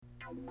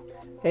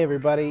Hey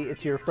everybody,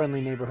 it's your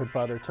friendly neighborhood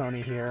father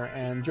Tony here,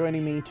 and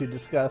joining me to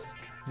discuss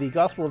the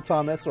Gospel of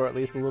Thomas, or at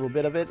least a little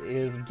bit of it,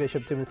 is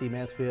Bishop Timothy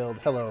Mansfield.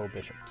 Hello,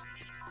 Bishop.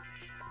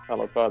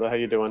 Hello, Father. How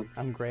you doing?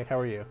 I'm great. How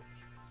are you?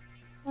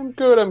 I'm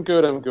good. I'm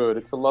good. I'm good.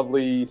 It's a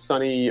lovely,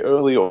 sunny,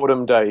 early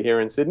autumn day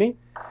here in Sydney.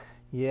 Just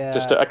Yeah,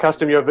 to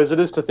accustom your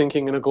visitors to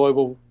thinking in a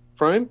global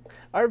frame.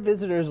 our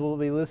visitors will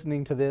be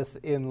listening to this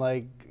in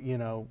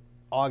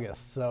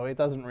August, so it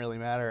doesn't really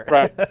matter.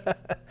 Right.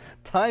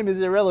 Time is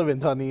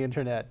irrelevant on the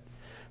internet,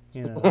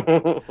 you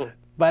know.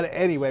 But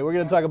anyway, we're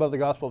going to talk about the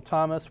Gospel of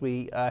Thomas.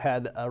 We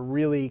had a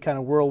really kind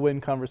of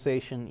whirlwind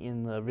conversation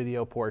in the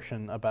video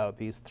portion about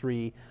these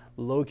three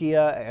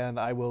logia, and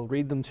I will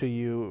read them to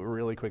you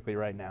really quickly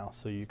right now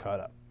so you caught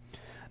up.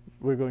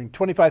 We're going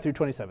 25 through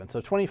 27.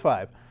 So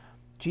 25,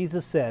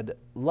 Jesus said,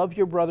 "Love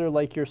your brother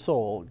like your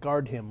soul,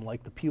 guard him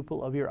like the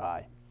pupil of your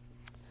eye."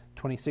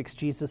 26,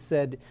 Jesus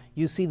said,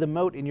 "You see the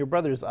mote in your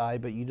brother's eye,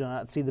 but you do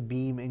not see the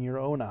beam in your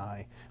own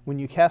eye. When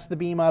you cast the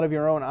beam out of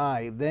your own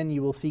eye, then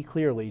you will see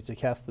clearly to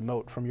cast the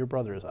mote from your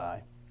brother's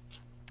eye."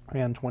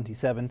 And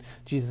 27,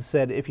 Jesus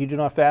said, "If you do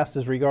not fast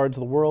as regards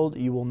the world,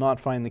 you will not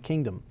find the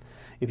kingdom.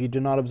 If you do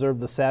not observe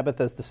the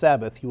Sabbath as the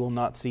Sabbath, you will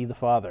not see the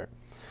Father."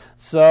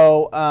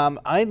 So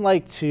I'd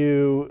like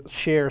to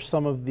share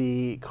some of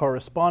the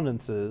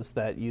correspondences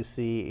that you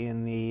see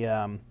in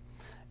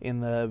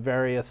the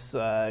various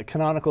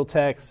canonical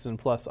texts and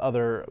plus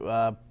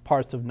other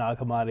parts of Nag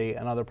Hammadi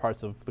and other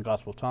parts of the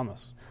Gospel of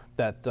Thomas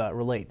that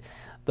relate.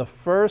 The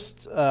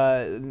first,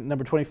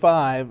 number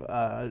 25,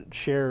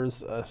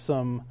 shares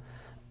some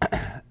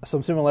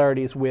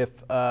similarities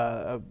with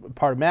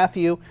part of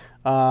Matthew.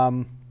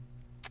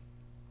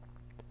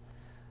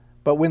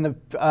 But when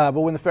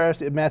the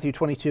Pharisees, Matthew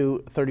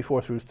 22,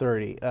 34 through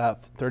 30,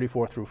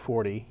 34 through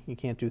 40, you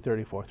can't do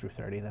 34 through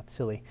 30, that's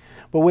silly.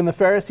 But when the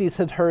Pharisees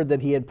had heard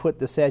that he had put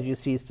the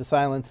Sadducees to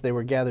silence, they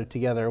were gathered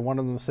together. One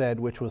of them said,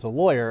 which was a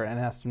lawyer, and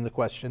asked him the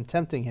question,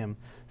 tempting him,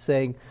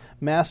 saying,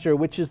 "Master,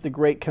 which is the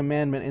great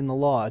commandment in the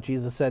law?"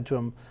 Jesus said to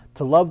him,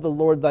 "To love the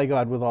Lord thy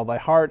God with all thy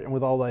heart, and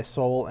with all thy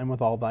soul, and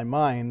with all thy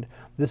mind.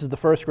 This is the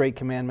first great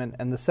commandment,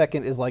 and the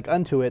second is like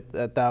unto it,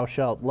 that thou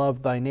shalt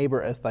love thy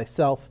neighbor as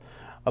thyself.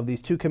 Of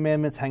these two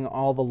commandments hang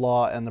all the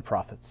law and the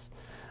prophets."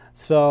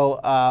 So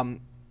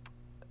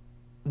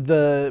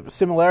the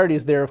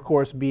similarities there, of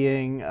course,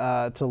 being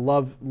to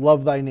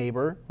love thy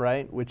neighbor,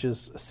 right, which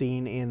is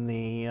seen in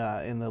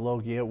the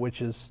Logia,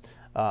 which is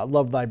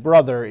love thy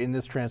brother in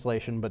this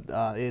translation, but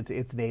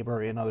it's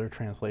neighbor in other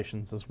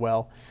translations as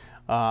well,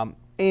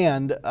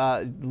 and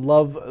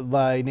love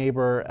thy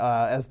neighbor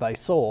as thy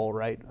soul,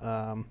 right,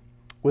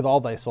 with all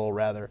thy soul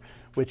rather,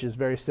 which is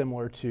very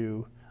similar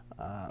to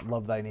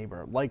love thy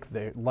neighbor like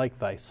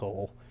thy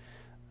soul,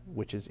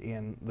 which is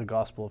in the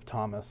Gospel of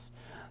Thomas.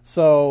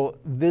 So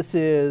this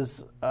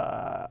is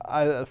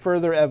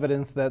further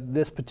evidence that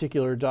this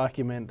particular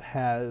document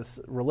has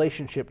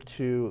relationship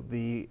to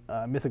the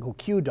mythical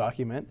Q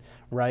document,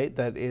 right?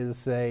 That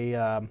is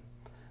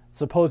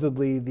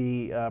supposedly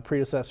the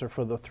predecessor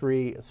for the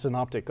three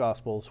synoptic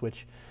Gospels,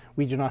 which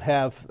we do not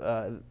have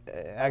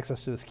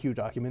access to this Q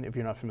document. If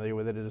you're not familiar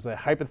with it, it is a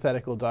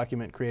hypothetical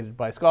document created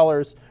by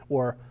scholars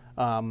or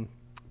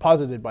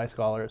posited by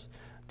scholars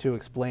to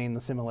explain the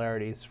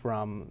similarities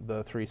from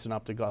the three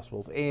synoptic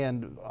Gospels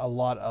and a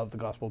lot of the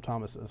Gospel of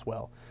Thomas as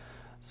well.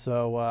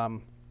 So,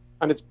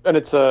 And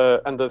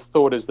the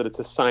thought is that it's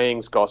a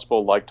sayings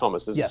gospel, like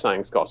Thomas is yes, a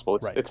sayings gospel.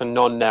 right. It's a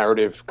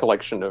non-narrative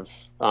collection of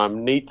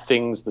neat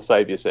things the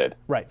Savior said.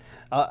 Right.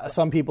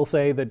 Some people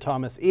say that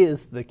Thomas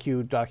is the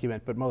Q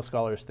document, but most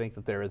scholars think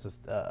that there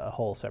is a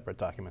whole separate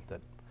document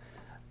that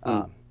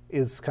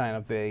is kind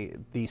of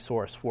the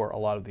source for a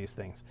lot of these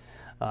things.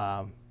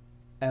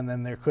 And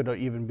then there could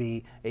even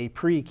be a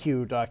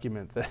pre-Q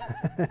document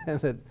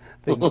that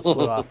things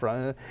split off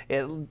from.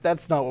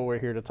 That's not what we're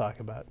here to talk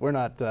about. We're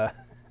not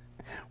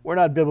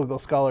biblical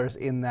scholars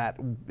in that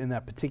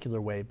particular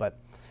way. But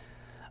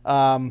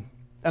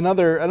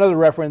another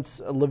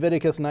reference,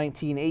 Leviticus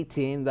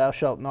 19:18, "Thou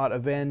shalt not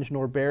avenge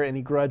nor bear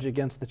any grudge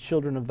against the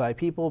children of thy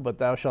people, but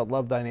thou shalt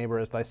love thy neighbor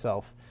as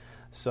thyself."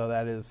 So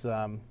that is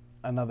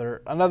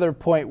another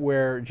point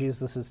where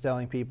Jesus is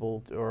telling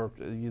people, or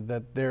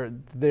that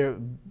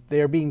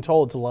they're being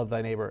told to love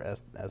thy neighbor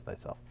as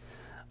thyself.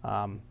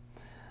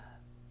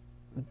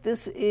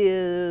 This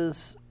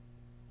is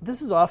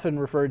often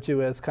referred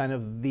to as kind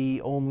of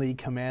the only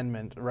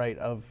commandment, right,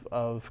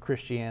 of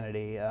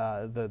Christianity,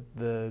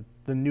 the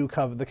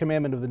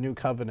commandment of the new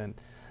covenant.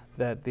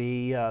 That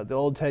the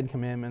old Ten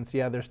Commandments,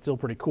 yeah, they're still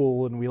pretty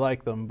cool and we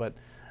like them, but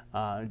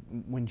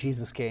when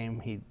Jesus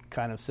came, he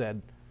kind of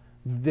said,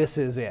 this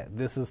is it.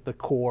 This is the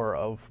core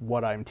of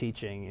what I'm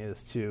teaching,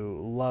 is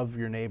to love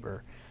your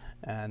neighbor.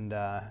 And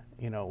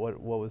what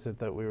was it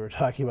that we were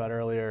talking about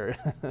earlier?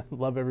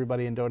 Love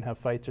everybody and don't have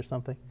fights or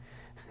something.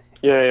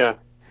 Yeah.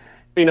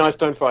 Be nice,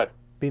 don't fight.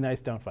 Be nice,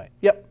 don't fight.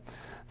 Yep.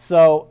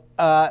 So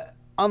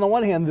on the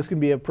one hand, this can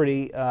be a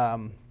pretty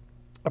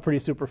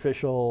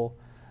superficial.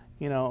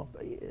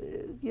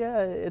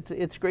 Yeah,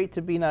 it's great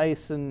to be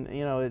nice, and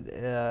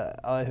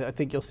I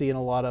think you'll see in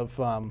a lot of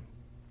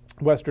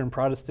Western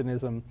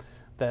Protestantism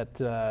that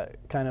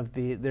kind of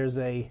there's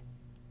a,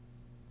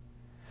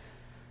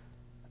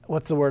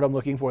 what's the word I'm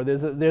looking for?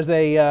 There's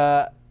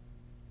a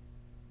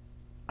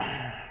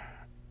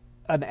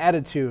an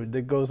attitude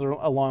that goes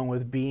along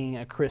with being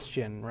a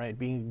Christian, right?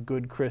 Being a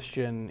good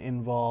Christian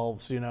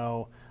involves,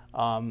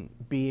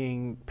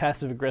 being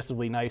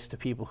passive-aggressively nice to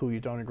people who you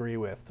don't agree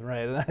with,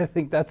 right? And I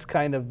think that's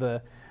kind of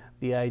the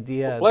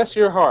idea. Well, bless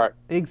your heart.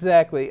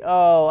 Exactly.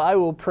 Oh, I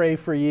will pray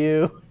for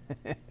you.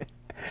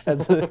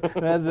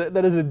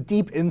 That is a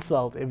deep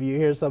insult if you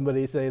hear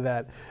somebody say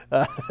that.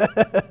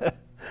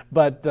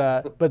 But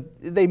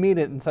they mean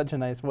it in such a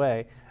nice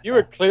way. You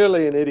are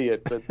clearly an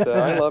idiot, but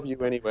I love you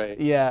anyway.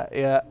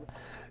 Yeah.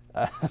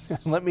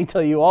 Let me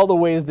tell you all the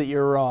ways that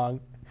you're wrong.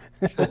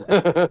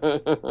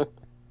 Do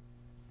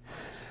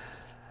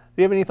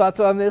you have any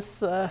thoughts on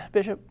this,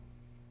 Bishop?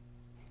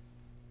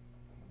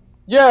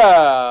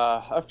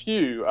 Yeah, a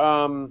few.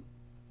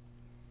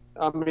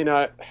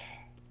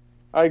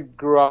 I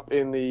grew up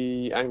in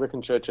the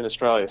Anglican Church in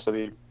Australia,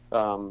 so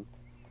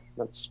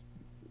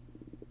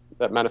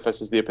that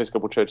manifests as the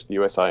Episcopal Church of the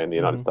USA in the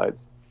United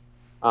States.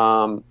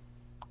 And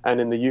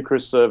in the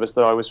Eucharist service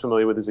that I was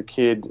familiar with as a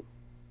kid,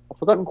 I've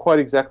forgotten quite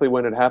exactly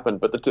when it happened,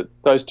 but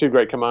those two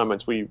great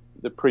commandments,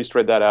 the priest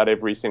read that out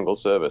every single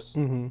service.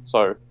 Mm-hmm.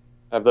 So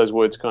I have those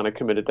words kind of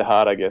committed to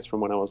heart, I guess,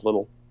 from when I was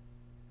little.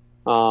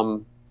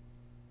 Thou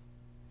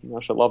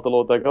shalt love the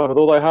Lord thy God with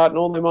all thy heart and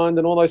all thy mind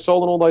and all thy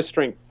soul and all thy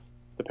strength,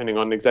 depending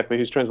on exactly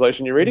whose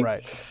translation you're reading.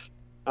 Right.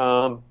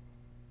 So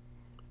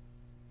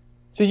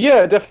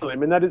yeah, definitely. I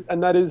mean,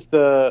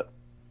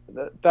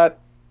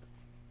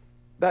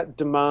 that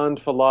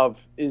demand for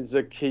love is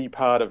a key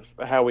part of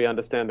how we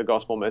understand the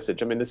gospel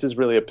message. I mean, this is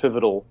really a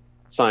pivotal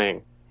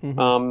saying.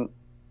 Mm-hmm.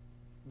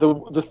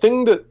 The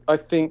thing that I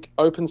think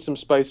opens some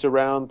space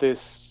around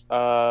this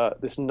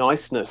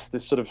niceness,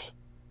 this sort of,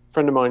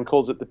 friend of mine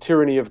calls it the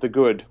tyranny of the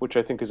good, which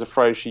I think is a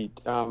phrase she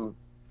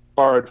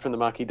borrowed from the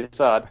Marquis de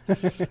Sade.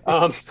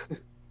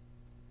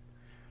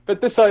 But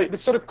this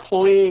sort of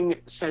cloying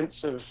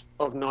sense of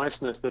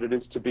niceness that it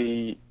is to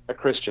be a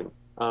Christian.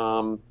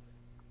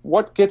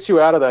 What gets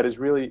you out of that is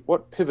really,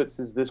 what pivots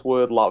is this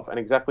word love, and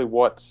exactly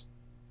what...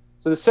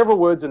 So there's several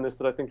words in this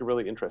that I think are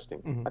really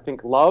interesting. Mm-hmm. I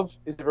think love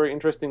is a very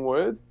interesting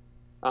word.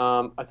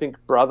 I think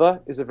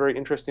brother is a very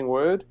interesting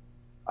word.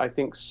 I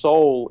think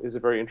soul is a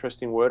very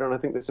interesting word, and I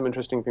think there's some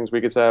interesting things we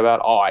could say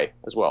about I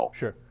as well.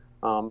 Sure.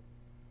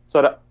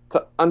 So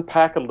to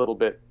unpack a little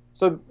bit,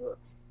 so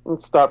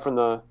let's start from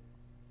the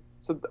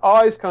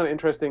eye is kind of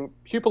interesting.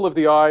 Pupil of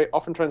the eye,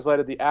 often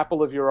translated the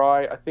apple of your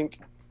eye. I think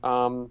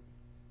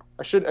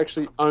I should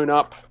actually own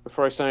up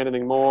before I say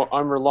anything more.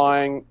 I'm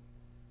relying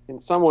in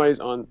some ways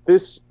on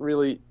this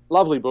really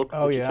lovely book,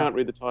 which you can't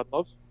read the title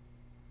of,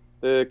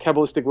 The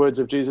Kabbalistic Words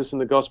of Jesus in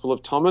the Gospel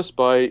of Thomas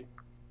by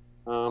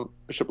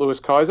Bishop Louis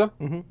Kaiser.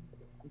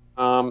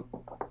 Mm-hmm.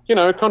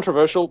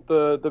 Controversial.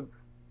 The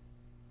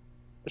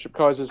Bishop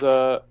Kaiser's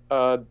a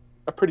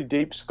pretty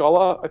deep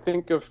scholar, I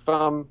think,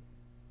 of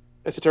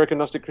esoteric and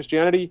Gnostic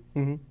Christianity.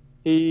 Mm-hmm.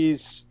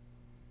 He's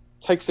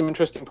takes some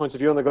interesting points of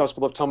view on the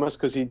Gospel of Thomas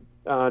because he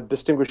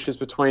distinguishes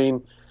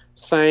between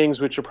sayings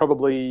which are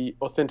probably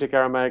authentic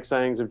Aramaic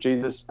sayings of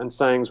Jesus and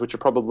sayings which are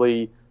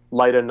probably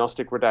later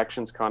Gnostic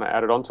redactions kind of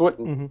added onto it.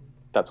 And mm-hmm.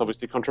 That's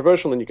obviously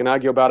controversial, and you can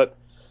argue about it.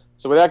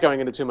 So without going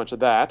into too much of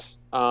that,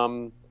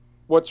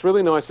 what's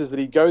really nice is that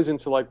he goes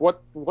into like,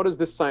 what does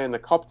this say in the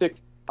Coptic?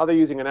 Are they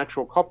using an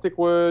actual Coptic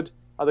word?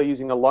 Are they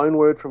using a loan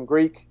word from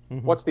Greek?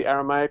 Mm-hmm. What's the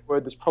Aramaic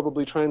word this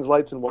probably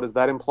translates, and what does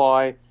that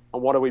imply?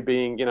 And what are we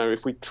being,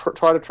 if we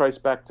try to trace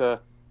back to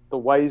the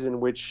ways in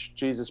which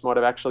Jesus might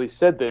have actually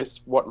said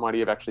this, what might he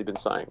have actually been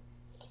saying?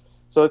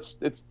 So it's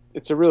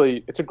a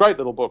great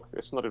little book.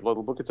 It's not a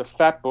little book, it's a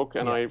fat book,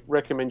 and I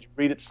recommend you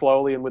read it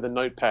slowly and with a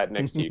notepad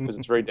next to you because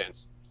it's very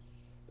dense.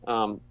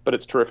 But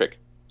it's terrific.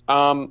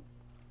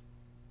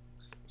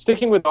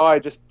 Sticking with eye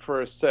just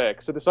for a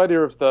sec. So this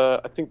idea of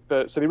the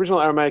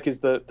original Aramaic is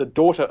the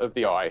daughter of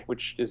the eye,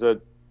 which is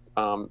an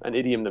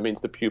idiom that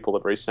means the pupil, the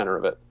very center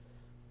of it.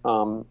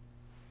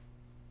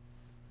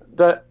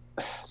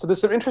 So there's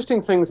some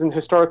interesting things in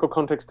historical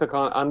context to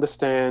kind of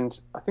understand.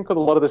 I think with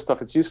a lot of this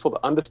stuff, it's useful to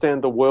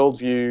understand the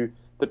worldview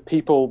that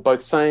people,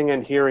 both saying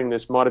and hearing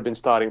this, might have been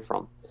starting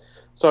from.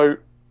 So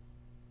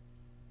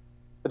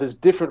it is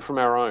different from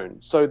our own.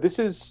 So this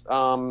is...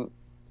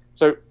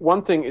 So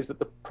one thing is that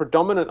the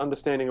predominant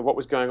understanding of what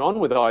was going on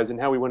with eyes and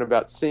how we went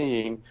about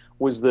seeing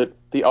was that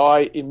the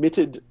eye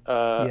emitted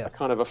a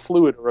kind of a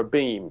fluid or a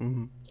beam,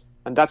 mm-hmm.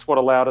 and that's what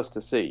allowed us to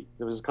see.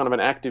 It was kind of an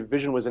active,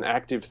 vision was an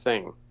active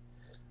thing.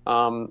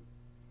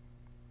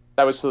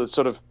 That was the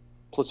sort of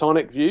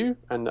Platonic view,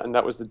 and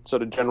that was the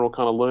sort of general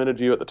kind of learned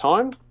view at the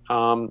time.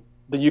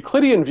 The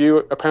Euclidean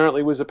view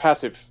apparently was a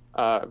passive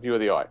view of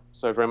the eye,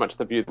 so very much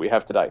the view that we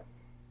have today.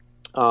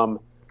 And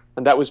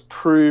that was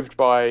proved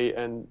by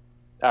an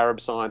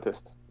Arab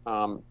scientist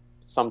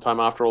sometime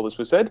after all this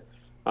was said,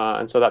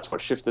 and so that's what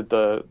shifted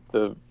the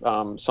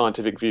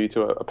scientific view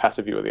to a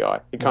passive view of the eye.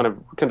 He kind of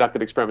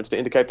conducted experiments to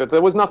indicate that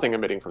there was nothing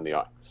emitting from the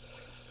eye.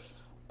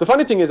 The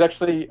funny thing is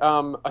actually,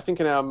 I think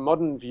in our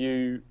modern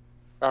view,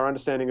 our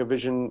understanding of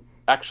vision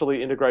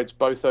actually integrates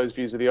both those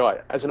views of the eye.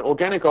 As an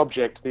organic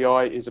object, the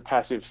eye is a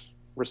passive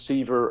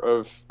receiver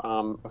of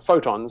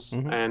photons,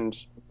 and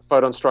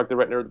photons strike the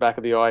retina at the back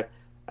of the eye,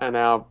 and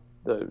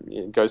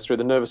it goes through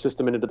the nervous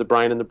system and into the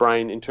brain, and the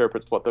brain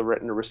interprets what the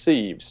retina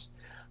receives.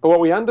 But what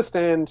we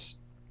understand,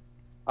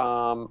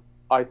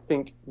 I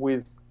think,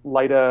 with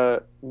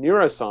later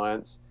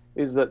neuroscience,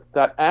 is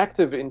that act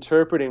of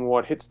interpreting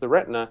what hits the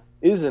retina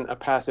isn't a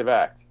passive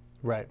act.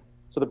 Right.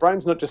 So the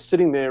brain's not just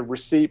sitting there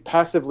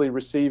passively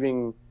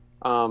receiving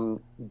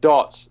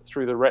dots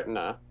through the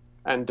retina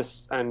and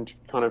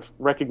kind of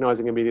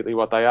recognizing immediately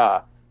what they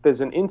are.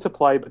 There's an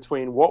interplay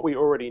between what we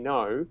already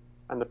know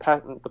and the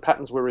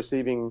patterns we're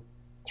receiving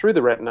through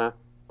the retina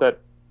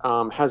that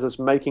has us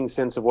making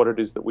sense of what it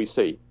is that we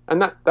see.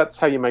 And that's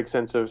how you make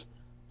sense of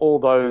all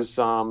those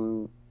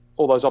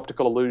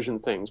optical illusion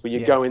things, where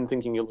you go in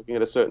thinking you're looking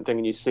at a certain thing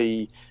and you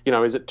see,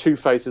 is it two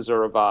faces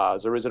or a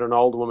vase, or is it an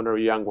old woman or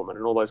a young woman,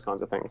 and all those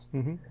kinds of things.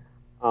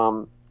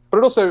 But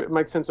it also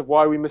makes sense of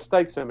why we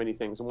mistake so many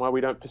things and why we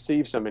don't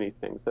perceive so many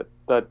things,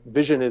 that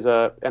vision is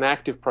an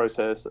active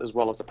process as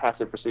well as a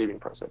passive receiving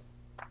process.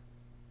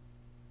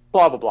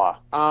 Blah, blah,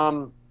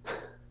 blah.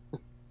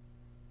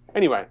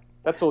 Anyway,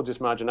 that's all just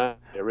marginality,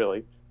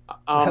 really.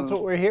 That's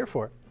what we're here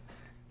for.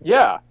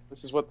 Yeah,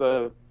 this is what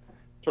the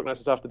Chalk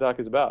Gnosis After Dark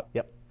is about.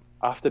 Yep.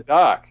 After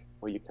dark,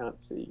 where you can't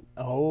see.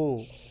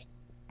 Oh,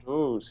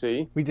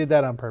 see? We did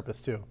that on purpose,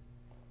 too.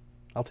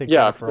 I'll take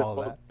credit for all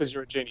of that. Because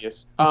you're a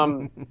genius.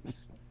 So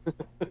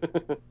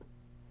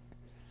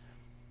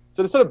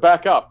to sort of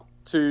back up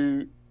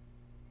to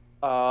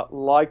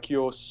like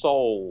your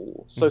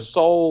soul. So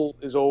soul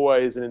is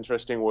always an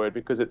interesting word,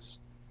 because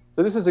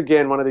so this is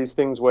again one of these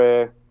things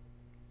where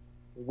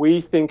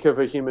we think of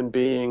a human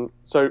being.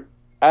 So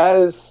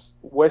as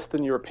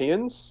Western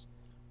Europeans,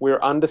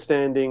 we're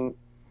understanding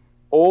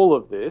all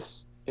of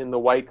this in the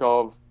wake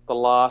of the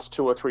last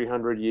 200 or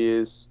 300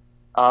 years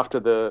after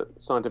the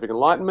scientific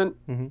enlightenment.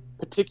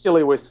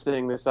 Particularly, we're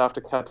seeing this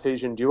after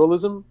Cartesian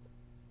dualism.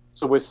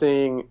 So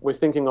we're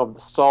thinking of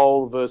the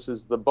soul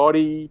versus the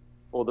body,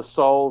 or the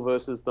soul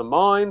versus the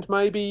mind,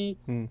 maybe.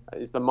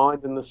 Is the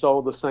mind and the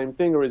soul the same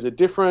thing, or is it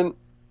different?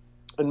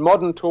 And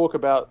modern talk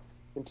about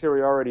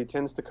interiority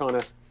tends to kind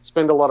of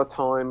spend a lot of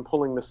time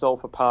pulling the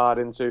self apart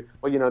into,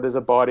 well, there's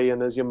a body and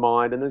there's your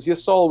mind and there's your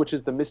soul, which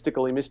is the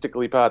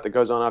mystically part that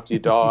goes on after you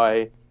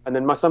die. And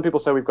then some people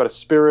say we've got a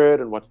spirit,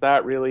 and what's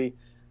that really?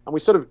 And we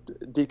sort of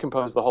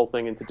decompose the whole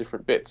thing into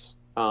different bits.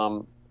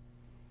 We're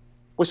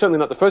certainly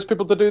not the first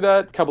people to do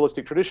that.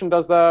 Kabbalistic tradition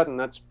does that, and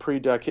that's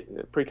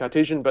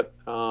pre-Cartesian. But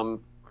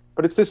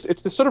it's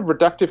this sort of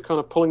reductive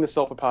kind of pulling the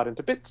self apart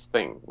into bits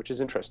thing, which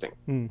is interesting.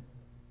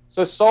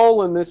 So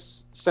soul, in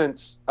this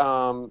sense,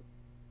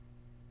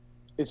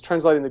 is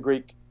translating the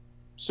Greek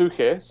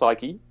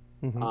psyche,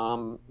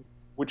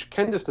 which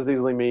can just as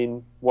easily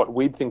mean what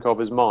we'd think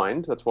of as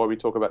mind. That's why we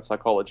talk about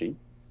psychology.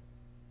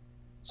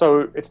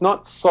 So it's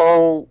not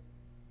soul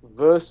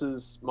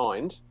versus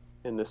mind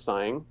in this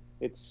saying.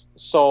 It's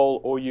soul,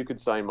 or you could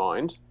say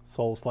mind.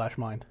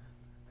 Soul/mind.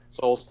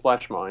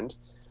 Soul/mind.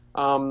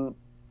 And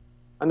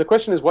the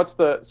question is,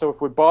 so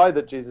if we buy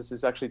that Jesus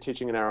is actually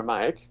teaching in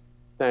Aramaic,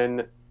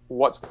 then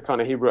what's the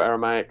kind of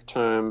Hebrew-Aramaic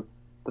term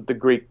that the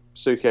Greek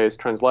psyche is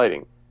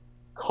translating?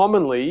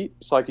 Commonly,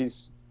 psyche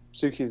is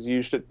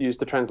used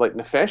to translate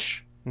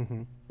nefesh,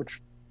 which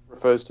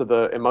refers to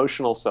the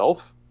emotional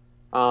self.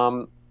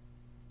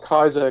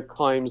 Kaiser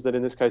claims that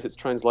in this case it's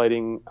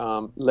translating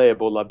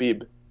leib or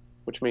labib,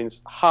 which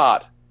means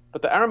heart.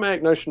 But the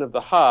Aramaic notion of the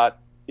heart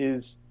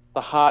is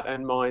the heart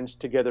and mind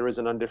together as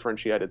an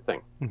undifferentiated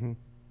thing.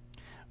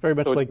 Very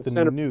much like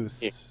the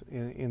nous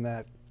in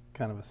that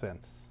kind of a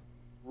sense.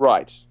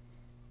 Right.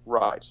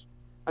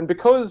 And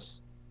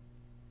because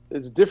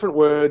it's different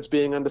words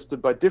being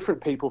understood by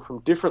different people from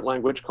different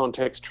language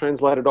contexts,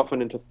 translated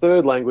often into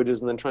third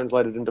languages and then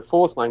translated into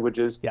fourth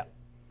languages,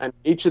 and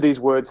each of these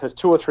words has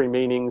 2 or 3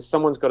 meanings,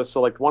 someone's got to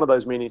select one of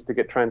those meanings to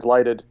get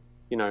translated.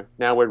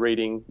 Now we're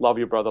reading love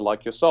your brother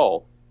like your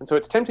soul. And so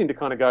it's tempting to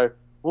kind of go,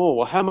 oh,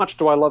 well, how much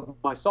do I love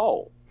my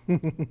soul?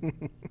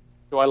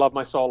 Do I love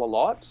my soul a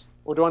lot?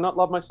 Or do I not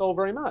love my soul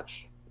very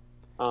much?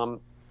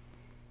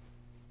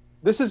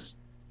 This is,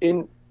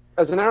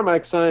 as an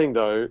Aramaic saying,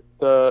 though,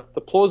 the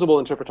plausible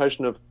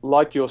interpretation of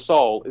like your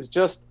soul is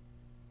just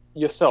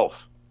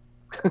yourself.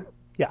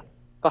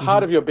 The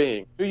heart of your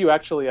being, who you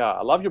actually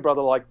are. Love your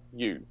brother like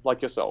you,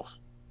 like yourself.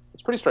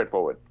 It's pretty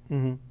straightforward.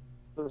 So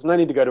there's no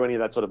need to go to any of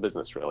that sort of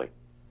business, really.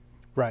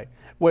 Right,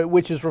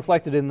 which is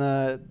reflected in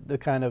the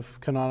kind of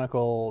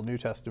canonical New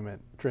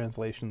Testament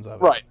translations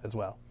of it as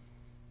well.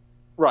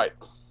 Right.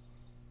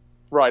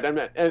 And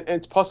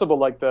it's possible,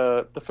 like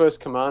the first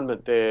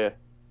commandment there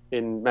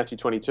in Matthew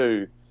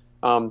 22,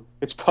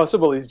 it's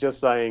possible he's just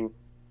saying,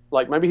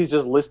 like, maybe he's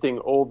just listing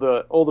all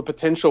the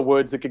potential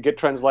words that could get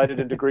translated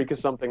into Greek as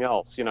something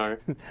else,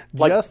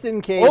 Like, just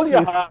in case. All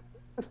your heart,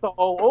 soul,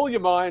 all your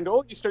mind,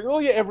 all your strength,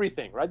 all your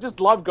everything, right? Just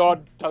love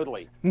God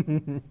totally.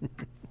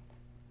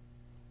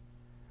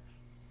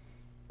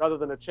 rather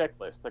than a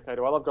checklist. Okay,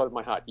 do I love God with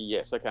my heart?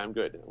 Yes. Okay, I'm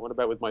good. What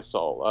about with my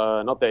soul?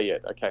 Not there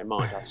yet. Okay,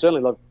 mind. I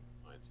certainly love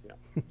mind. Yeah.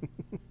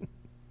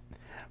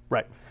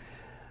 Right.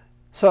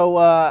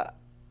 So,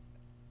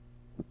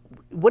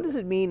 what does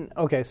it mean?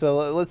 Okay,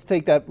 so let's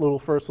take that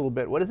first little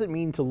bit. What does it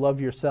mean to love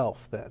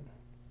yourself then,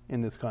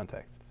 in this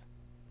context?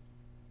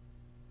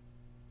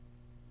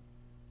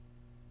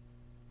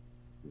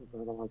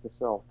 I don't like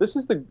yourself. This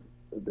is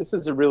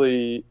a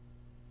really,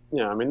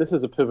 this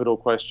is a pivotal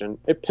question.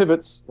 It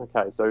pivots.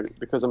 Okay, so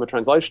because I'm a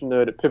translation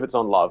nerd, it pivots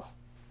on love.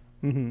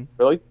 Mm-hmm.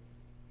 Really.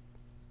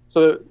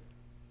 So,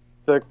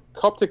 the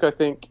Coptic, I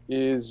think,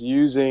 is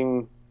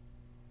using.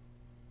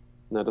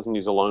 No, it doesn't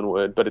use a loan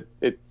word, but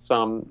it's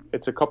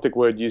a Coptic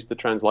word used to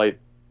translate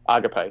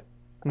agape.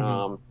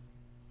 Mm-hmm.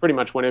 Pretty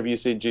much whenever you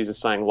see Jesus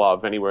saying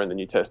love anywhere in the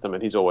New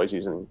Testament, it's always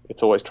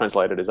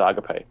translated as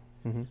agape.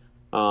 Mm-hmm.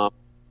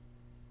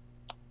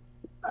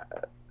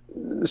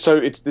 So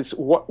it's this.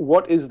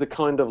 What is the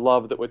kind of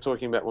love that we're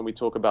talking about when we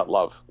talk about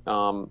love?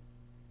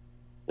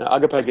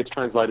 Agape gets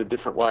translated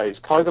different ways.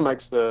 Kaiser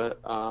makes the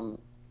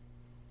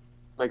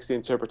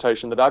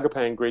interpretation that agape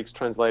in Greek's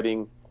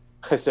translating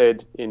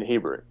chesed in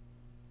Hebrew.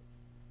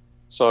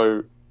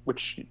 So,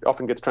 which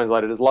often gets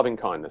translated as loving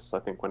kindness, I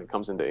think, when it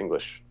comes into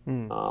English.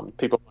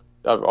 People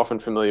are often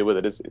familiar with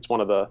it. It's one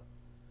of the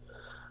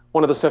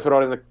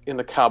sephirot in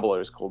the Kabbalah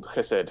is called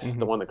Chesed, mm-hmm.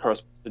 the one that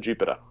corresponds to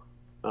Jupiter.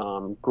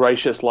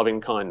 Gracious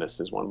loving kindness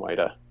is one way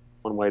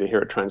to hear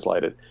it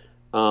translated.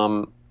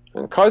 And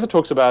Kaiser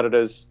talks about it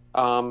as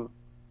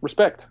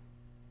respect,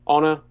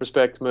 honor,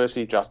 respect,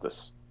 mercy,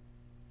 justice.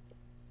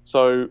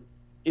 So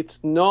it's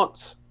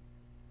not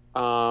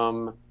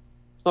a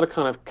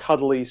kind of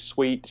cuddly,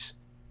 sweet,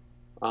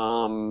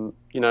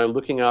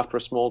 looking after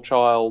a small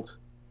child,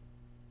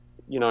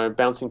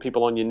 bouncing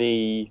people on your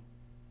knee,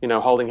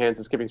 holding hands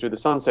and skipping through the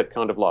sunset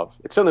kind of love.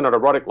 It's certainly not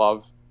erotic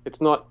love. It's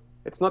not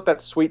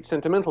that sweet,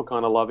 sentimental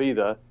kind of love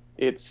either.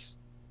 It's,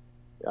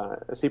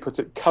 as he puts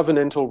it,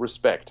 covenantal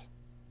respect.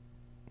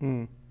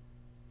 Mm.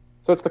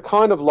 So it's the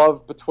kind of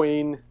love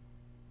between...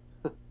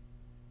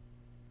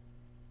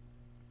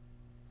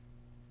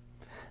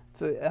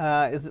 So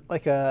is it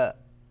like a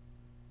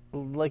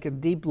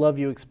deep love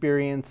you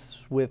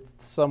experience with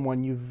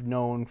someone you've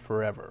known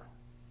forever?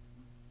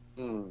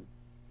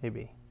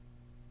 Maybe.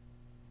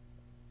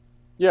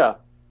 Yeah.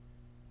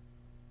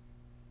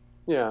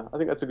 Yeah, I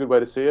think that's a good way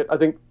to see it. I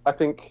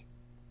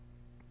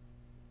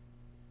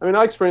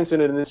experience it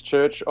in this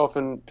church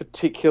often,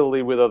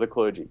 particularly with other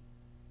clergy.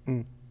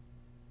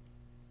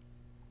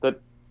 That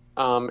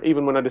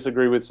even when I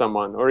disagree with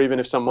someone, or even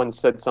if someone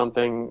said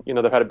something,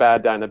 they've had a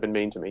bad day and they've been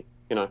mean to me,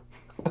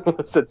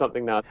 said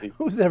something nasty.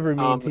 Who's ever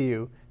mean to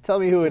you? Tell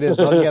me who it is.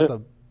 I'll get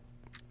them.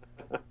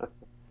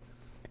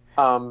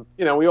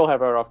 We all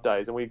have our off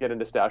days, and we get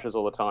into stoushes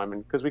all the time,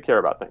 and because we care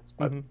about things.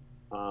 But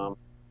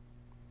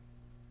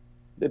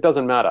it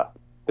doesn't matter.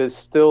 There's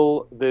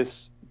still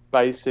this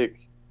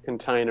basic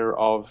container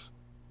of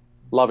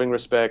loving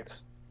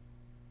respect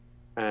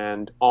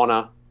and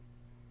honor,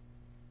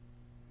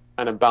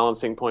 and a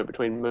balancing point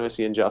between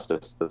mercy and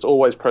justice that's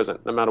always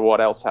present, no matter what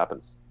else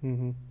happens.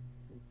 Mm-hmm.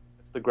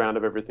 It's the ground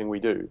of everything we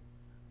do.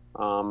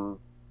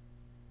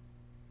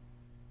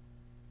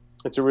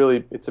 It's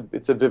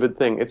a vivid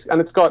thing. It's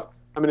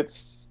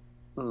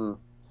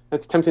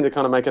tempting to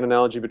kind of make an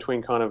analogy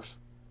between kind of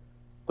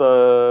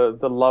the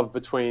love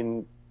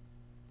between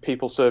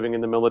people serving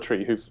in the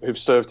military who've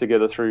served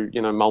together through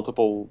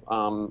multiple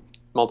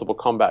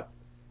combat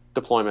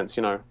deployments.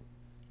 And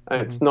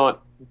mm-hmm. It's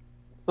not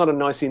a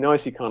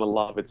nicey kind of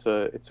love. It's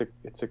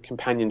a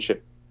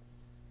companionship.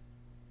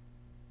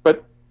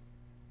 But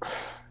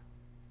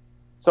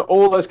so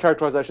all those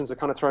characterizations are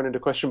kind of thrown into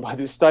question by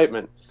this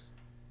statement,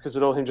 because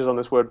it all hinges on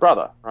this word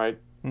brother, right?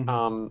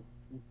 Mm-hmm.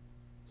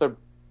 So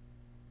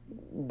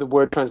the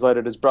word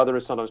translated as brother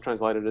is sometimes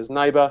translated as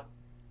neighbor.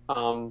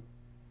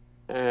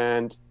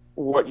 And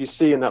what you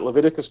see in that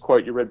Leviticus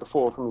quote you read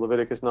before from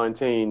Leviticus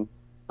 19,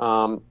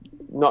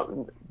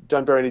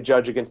 don't bear any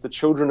judge against the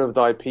children of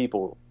thy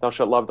people. Thou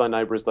shalt love thy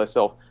neighbor as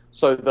thyself.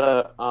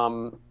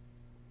 So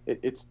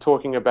it's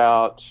talking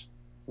about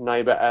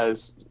neighbor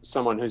as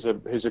someone who's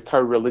a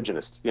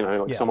co-religionist,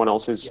 someone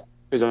else who's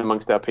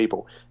amongst our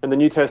people. In the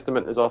New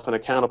Testament, there's often a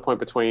counterpoint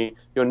between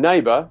your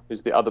neighbor,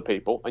 who's the other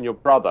people, and your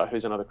brother,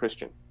 who's another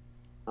Christian.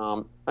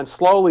 And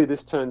slowly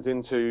this turns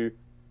into,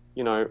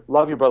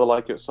 love your brother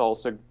like your soul,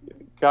 so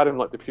guard him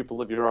like the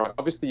pupil of your eye.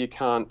 Obviously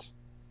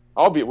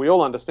we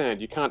all understand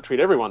you can't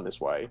treat everyone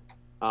this way.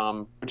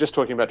 We're just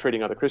talking about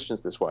treating other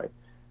Christians this way.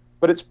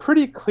 But it's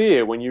pretty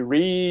clear when you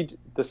read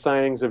the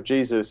sayings of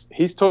Jesus,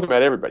 he's talking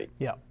about everybody.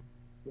 Yeah.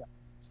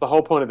 It's the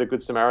whole point of the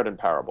Good Samaritan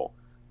parable,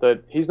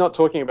 that he's not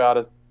talking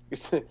about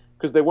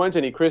because there weren't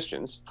any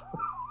Christians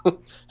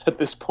at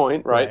this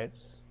point, right?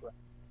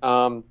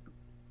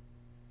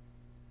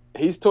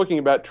 He's talking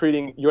about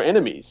treating your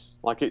enemies.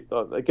 Like it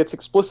gets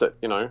explicit,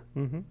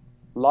 Mm-hmm.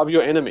 Love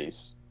your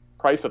enemies,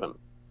 pray for them.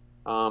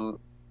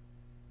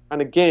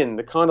 And again,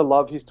 the kind of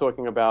love he's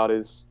talking about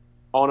is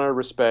honor,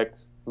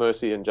 respect,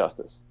 mercy, and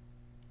justice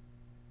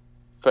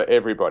for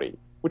everybody.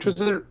 which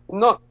was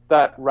not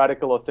that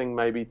radical a thing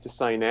maybe to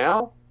say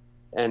now,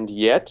 and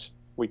yet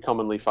we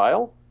commonly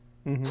fail.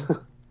 Mm-hmm.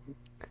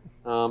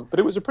 But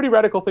it was a pretty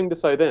radical thing to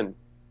say then.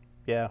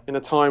 Yeah. In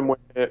a time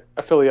where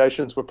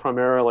affiliations were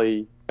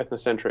primarily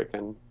ethnocentric,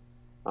 and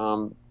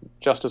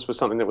justice was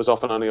something that was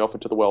often only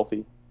offered to the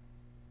wealthy.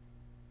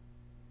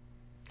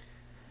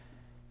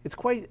 It's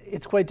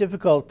quite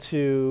difficult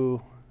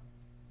to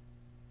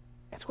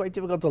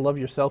love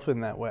yourself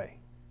in that way,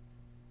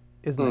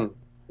 isn't it?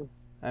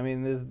 I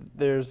mean,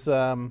 there's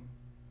you're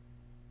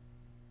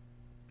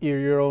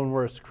your own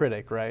worst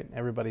critic, right?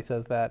 Everybody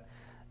says that,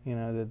 you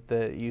know,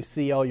 that you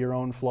see all your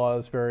own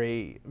flaws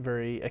very,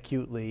 very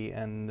acutely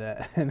and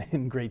and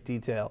in great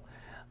detail.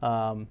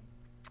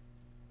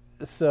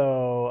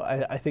 So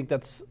I think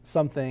that's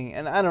something,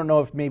 and I don't know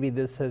if maybe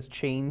this has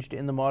changed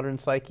in the modern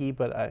psyche,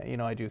 but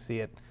I do see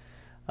it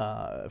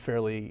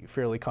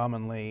fairly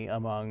commonly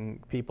among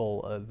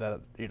people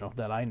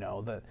that I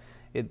know, that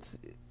it's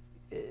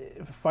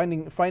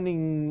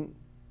finding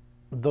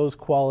those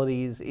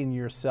qualities in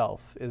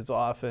yourself is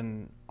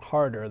often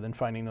harder than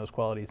finding those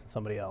qualities in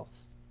somebody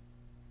else.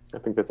 I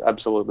think that's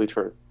absolutely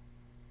true.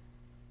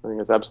 I think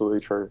it's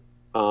absolutely true.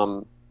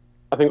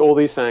 I think all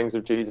these sayings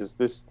of Jesus,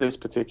 this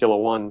particular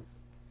one,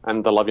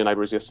 and the love your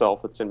neighbor as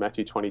yourself, that's in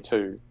Matthew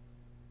 22,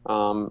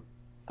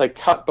 they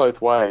cut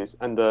both ways,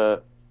 and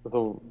that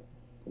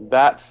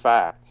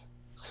fact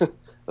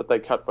that they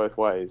cut both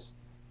ways.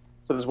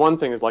 So there's one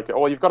thing is like,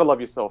 oh, you've got to love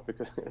yourself,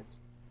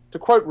 because to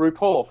quote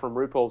RuPaul from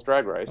RuPaul's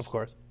Drag Race, of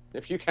course,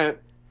 if you can't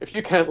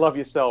love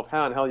yourself,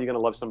 how in hell are you going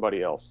to love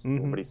somebody else? Mm-hmm.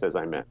 Everybody says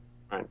amen,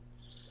 right?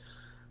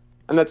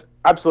 And that's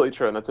absolutely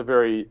true, and that's a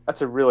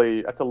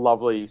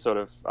lovely sort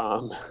of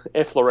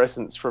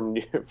efflorescence from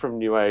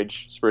New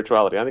Age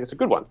spirituality. I think it's a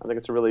good one. I think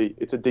it's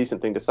a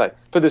decent thing to say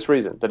for this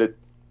reason, that it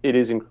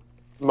is.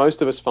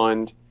 Most of us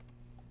find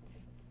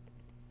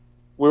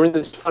we're in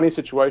this funny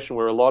situation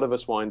where a lot of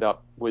us wind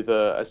up with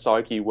a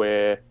psyche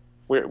where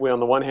we on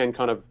the one hand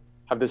kind of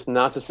have this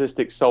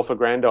narcissistic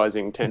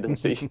self-aggrandizing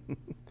tendency,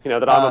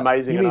 that I'm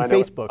amazing and I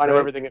know right?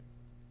 everything.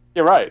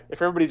 Yeah, right.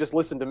 If everybody just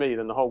listened to me,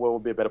 then the whole world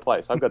would be a better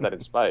place. I've got that in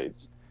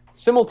spades.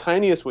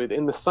 Simultaneous with,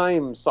 in the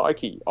same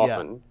psyche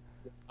often,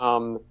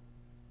 I'm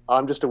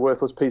just a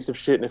worthless piece of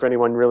shit, and if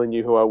anyone really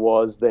knew who I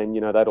was, then,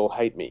 they'd all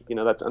hate me.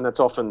 That's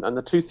often, and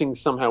the two things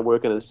somehow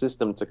work in a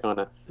system to kind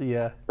of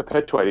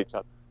perpetuate each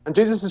other. And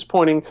Jesus is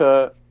pointing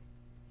to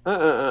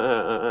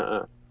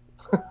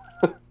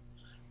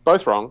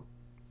both wrong.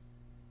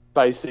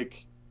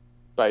 Basic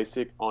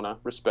honor,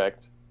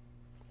 respect,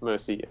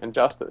 mercy, and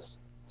justice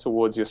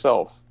towards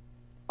yourself.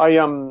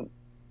 Brene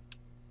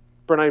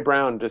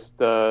Brown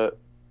just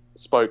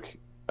spoke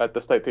at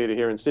the State Theatre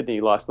here in Sydney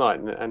last night,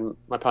 and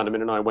my partner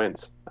Min and I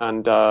went.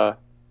 And I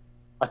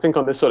think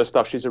on this sort of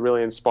stuff, she's a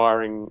really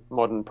inspiring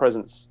modern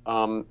presence.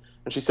 And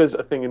she says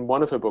a thing in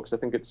one of her books, I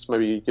think it's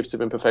maybe Gifts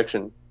of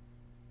Imperfection.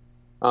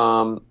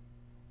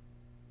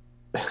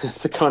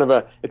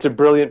 It's a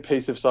brilliant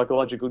piece of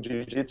psychological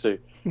jiu-jitsu.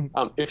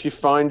 If you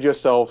find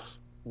yourself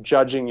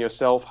judging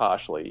yourself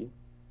harshly,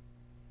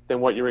 then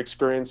what you're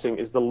experiencing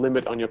is the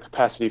limit on your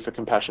capacity for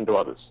compassion to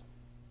others.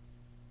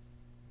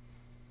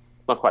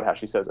 It's not quite how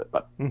she says it,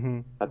 but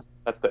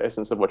that's the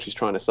essence of what she's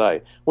trying to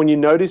say. When you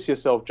notice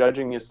yourself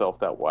judging yourself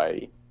that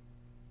way,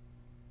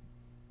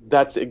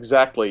 that's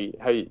exactly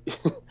how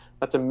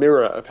that's a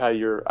mirror of how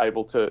you're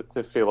able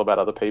to feel about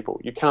other people.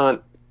 You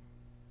can't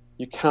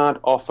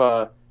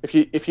offer,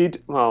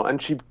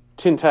 and she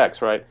tin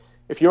tacks, right?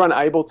 If you're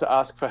unable to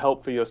ask for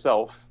help for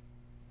yourself,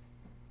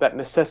 that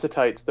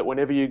necessitates that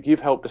whenever you give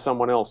help to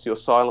someone else, you're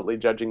silently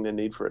judging their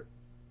need for it.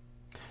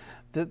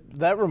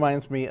 That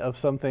reminds me of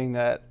something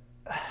that,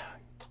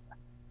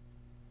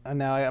 and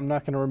now I'm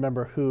not going to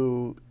remember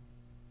who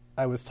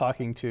I was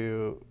talking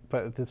to,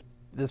 but this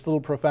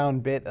little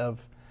profound bit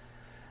of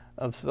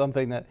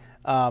something that,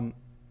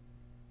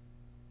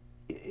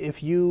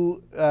 if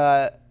you,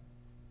 how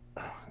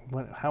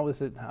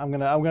is it? I'm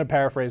gonna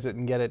paraphrase it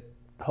and get it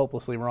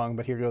hopelessly wrong,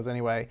 but here goes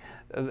anyway.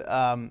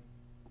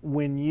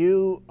 When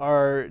you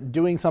are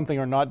doing something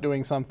or not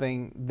doing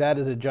something, that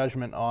is a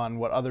judgment on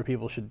what other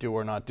people should do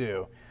or not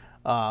do.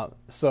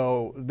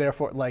 So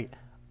therefore, like,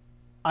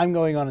 I'm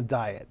going on a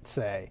diet,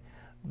 say.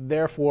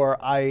 Therefore,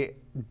 I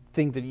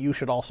think that you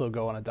should also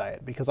go on a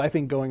diet, because I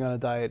think going on a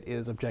diet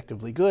is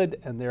objectively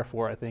good, and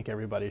therefore I think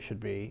everybody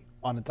should be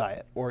on a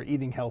diet or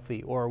eating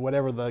healthy or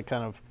whatever the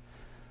kind of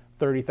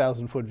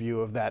 30,000-foot view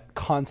of that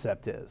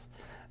concept is.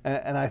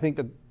 And I think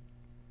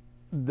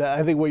that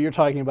I think what you're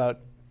talking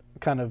about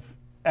kind of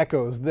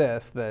echoes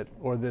this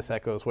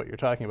echoes what you're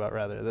talking about,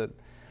 rather, that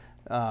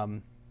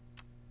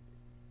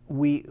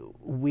we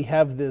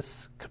have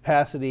this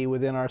capacity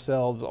within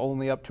ourselves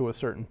only up to a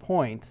certain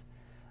point,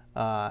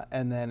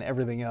 and then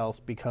everything else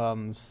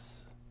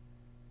becomes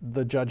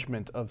the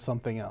judgment of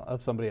somebody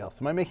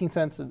else. Am I making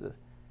sense?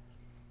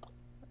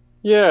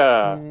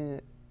 Yeah.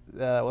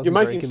 You're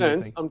making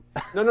sense.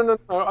 No.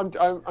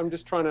 I'm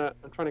just trying to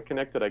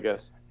connect it, I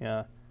guess.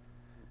 Yeah.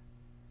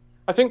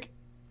 I think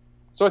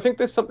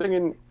there's something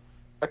in.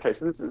 Okay,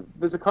 so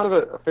there's a kind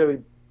of a fairly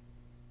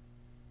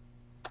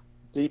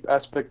deep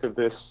aspect of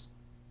this.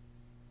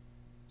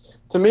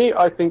 To me,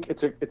 I think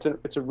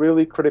it's a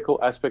really critical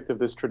aspect of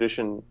this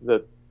tradition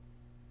that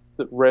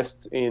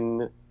rests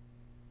in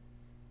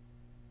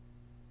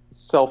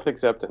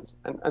self-acceptance,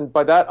 and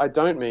by that I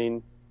don't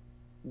mean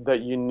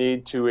that you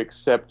need to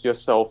accept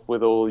yourself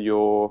with all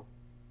your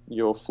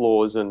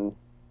flaws and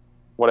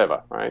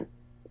whatever, right?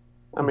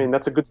 I mean,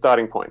 that's a good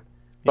starting point,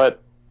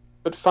 but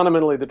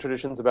fundamentally the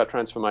tradition's about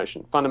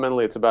transformation.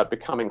 Fundamentally, it's about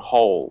becoming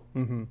whole.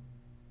 You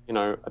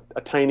know,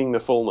 attaining the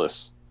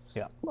fullness.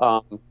 Yeah.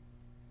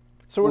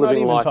 So we're not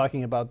even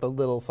talking about the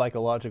little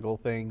psychological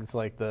things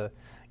like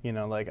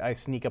like I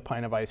sneak a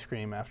pint of ice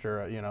cream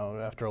after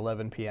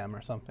 11 p.m.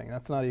 or something.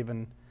 That's not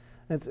even.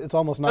 It's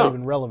almost not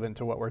even relevant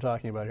to what we're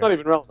talking about here. It's not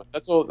even relevant.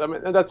 That's all. I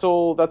mean, that's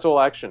all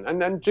action.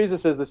 And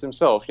Jesus says this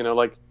himself. You know,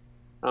 like,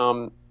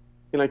 kind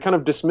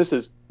of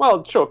dismisses.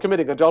 Well, sure,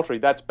 committing adultery,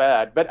 that's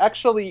bad, but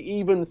actually,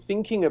 even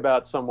thinking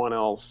about someone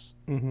else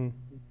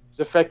is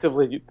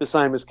effectively the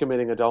same as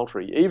committing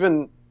adultery.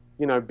 Even,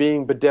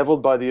 being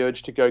bedeviled by the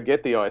urge to go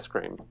get the ice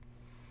cream.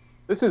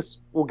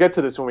 We'll get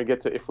to this when we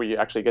if we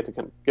actually get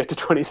to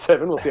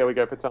 27. We'll see how we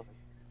go for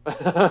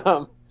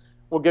time.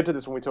 We'll get to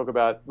this when we talk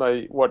about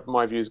what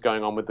my view is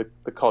going on with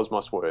the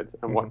cosmos word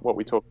and what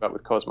we talk about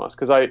with cosmos.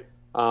 Because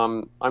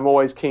I'm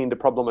always keen to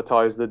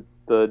problematize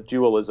the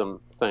dualism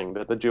thing,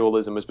 that the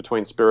dualism is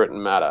between spirit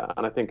and matter,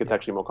 and I think it's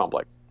actually more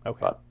complex. Okay.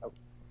 But,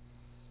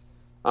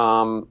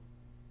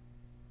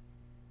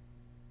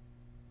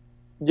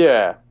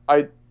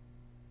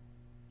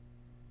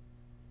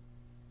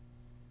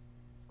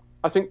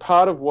 I think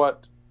part of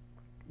what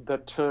the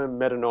term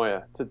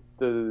metanoia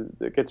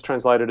that gets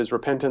translated as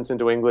repentance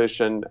into English,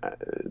 and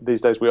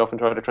these days we often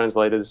try to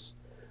translate as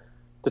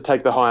to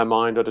take the higher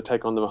mind, or to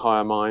take on the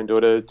higher mind,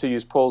 or to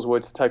use Paul's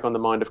words, to take on the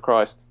mind of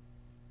Christ,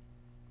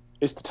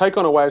 is to take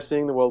on a way of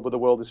seeing the world where the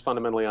world is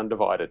fundamentally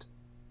undivided.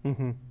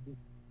 The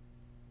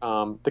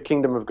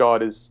kingdom of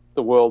God is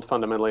the world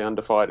fundamentally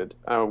undivided,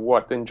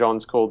 what in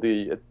John's called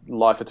the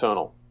life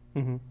eternal,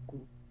 zoon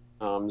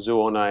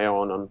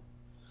aeon.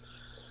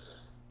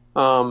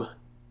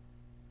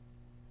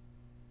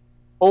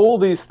 All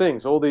these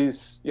things,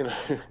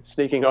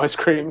 sneaking ice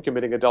cream,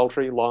 committing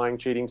adultery, lying,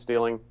 cheating,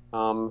 stealing,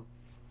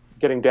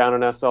 getting down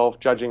on ourselves,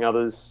 judging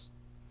others,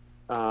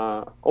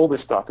 all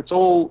this stuff. It's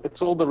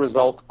all the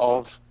result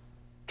of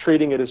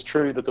treating it as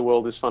true that the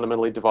world is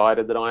fundamentally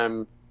divided, that I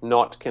am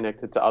not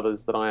connected to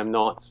others, that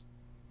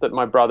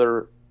my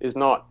brother is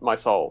not my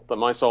soul, that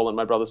my soul and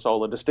my brother's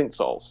soul are distinct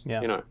souls,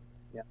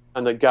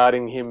 and that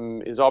guarding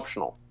him is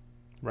optional.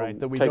 Right,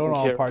 that we don't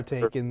all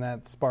partake in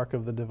that spark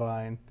of the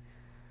divine.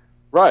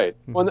 Right,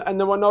 and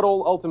then we're not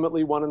all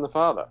ultimately one in the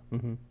Father.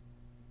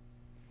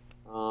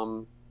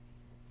 Not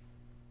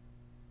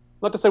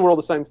to say we're all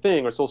the same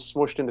thing, or it's all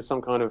smushed into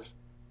some kind of,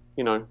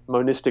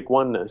 monistic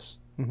oneness,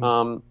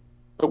 but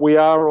we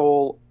are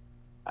all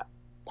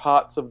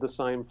parts of the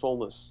same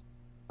fullness.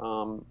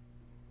 And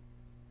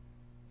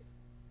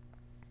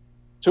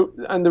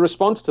the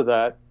response to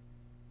that,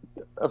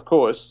 of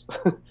course,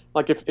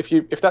 like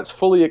if that's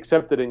fully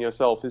accepted in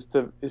yourself, is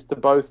to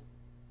both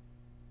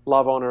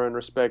love, honor, and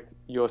respect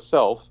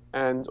yourself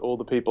and all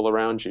the people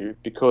around you,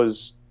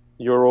 because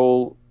you're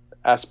all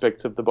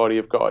aspects of the body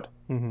of God,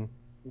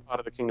 part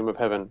of the kingdom of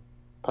heaven,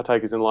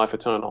 partakers in life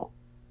eternal,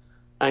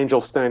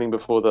 angels standing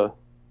before the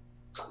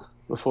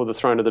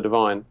throne of the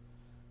divine.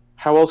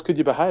 How else could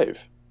you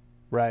behave?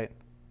 Right.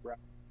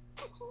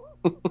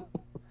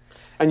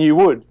 And you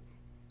would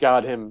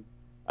guard him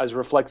as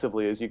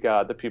reflexively as you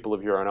guard the pupil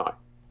of your own eye.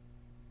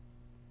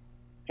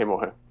 Him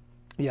or her.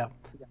 Yeah.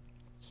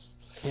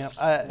 Yeah,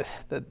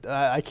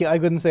 I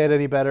couldn't say it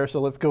any better,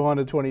 so let's go on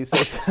to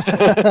 26.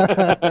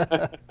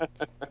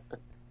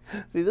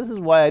 See, this is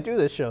why I do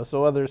this show,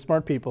 so other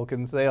smart people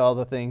can say all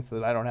the things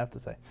that I don't have to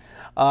say.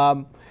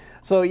 The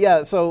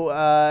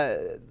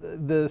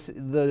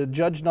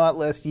judge not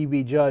lest ye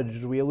be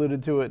judged, we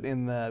alluded to it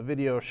in the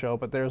video show,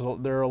 but there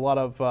are a lot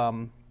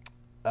of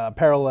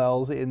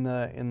parallels in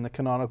the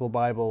canonical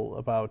Bible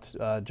about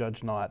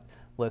judge not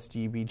lest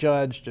ye be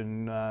judged,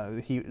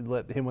 and he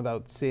let him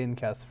without sin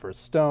cast the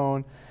first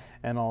stone,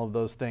 and all of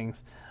those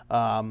things.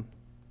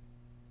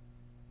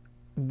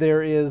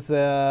 There is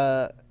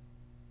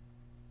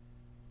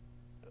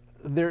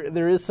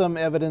some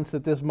evidence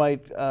that this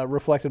might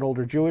reflect an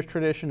older Jewish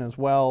tradition as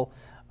well.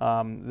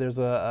 There's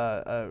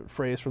a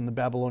phrase from the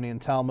Babylonian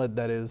Talmud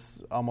that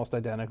is almost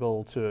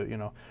identical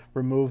to,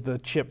 remove the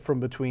chip from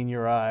between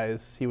your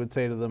eyes. He would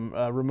say to them,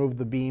 remove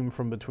the beam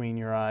from between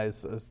your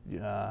eyes,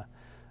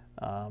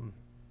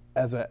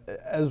 as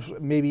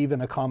maybe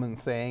even a common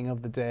saying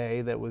of the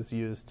day that was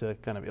used to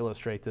kind of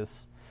illustrate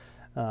this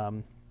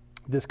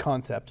this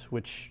concept,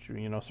 which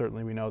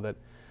certainly we know that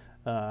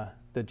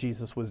that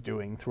Jesus was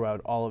doing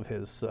throughout all of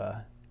his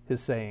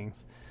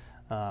sayings.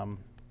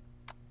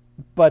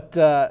 But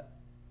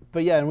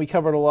yeah, and we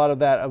covered a lot of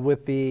that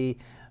with the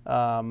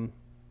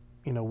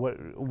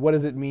what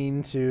does it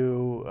mean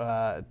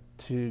to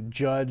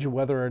judge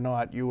whether or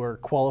not you are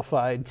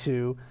qualified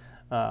to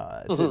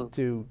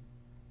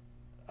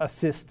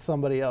assist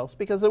somebody else,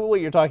 because what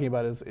you're talking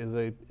about is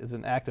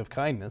an act of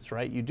kindness,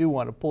 right? You do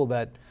want to pull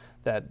that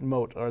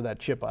mote or that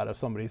chip out of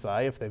somebody's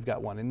eye if they've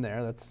got one in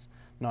there. That's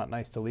not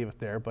nice to leave it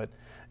there, but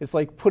it's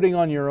like putting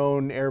on your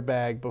own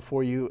airbag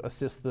before you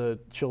assist the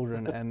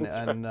children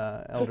and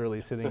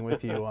elderly sitting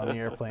with you on the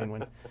airplane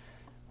when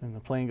the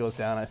plane goes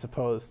down. I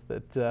suppose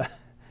that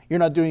you're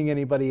not doing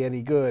anybody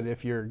any good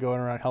if you're going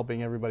around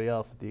helping everybody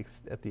else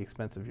at the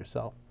expense of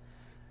yourself.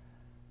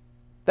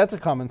 That's a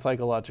common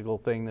psychological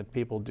thing that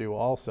people do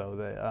also.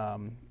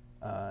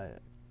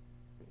 That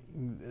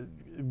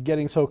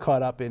getting so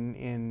caught up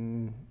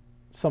in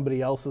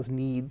somebody else's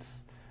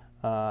needs,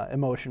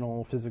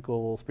 emotional,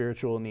 physical,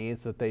 spiritual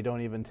needs, that they don't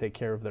even take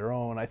care of their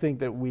own. I think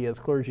that we as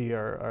clergy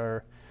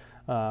are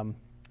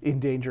in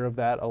danger of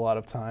that a lot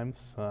of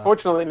times.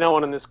 Fortunately, no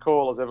one in this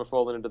call has ever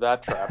fallen into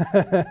that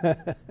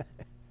trap.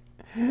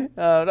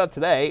 Not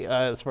today,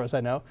 as far as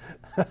I know.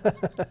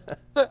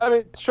 So, I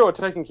mean, sure,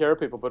 taking care of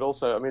people, but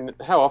also, I mean,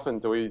 how often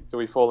do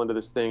we fall into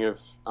this thing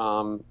of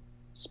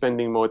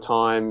spending more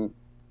time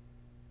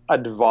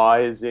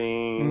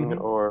advising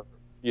or,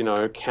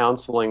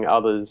 counseling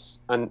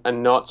others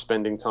and not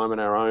spending time on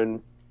our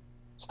own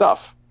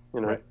stuff,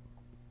 right.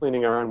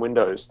 Cleaning our own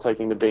windows,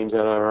 taking the beams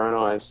out of our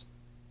own eyes.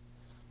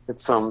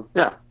 It's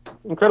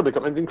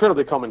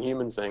incredibly common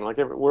human thing. Like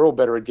we're all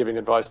better at giving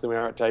advice than we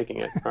are at taking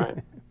it, right?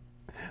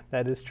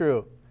 That is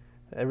true.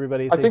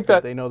 Everybody thinks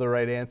that they know the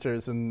right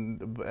answers,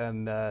 and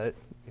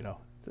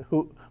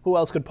who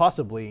else could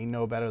possibly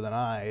know better than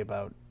I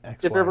about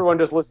X? If everyone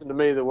just listened to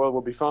me, the world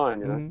would be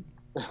fine.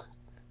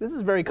 This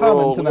is very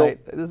common tonight.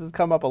 This has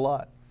come up a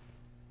lot.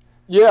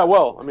 Yeah,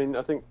 well, I mean,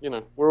 I think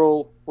we're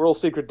all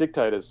secret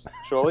dictators,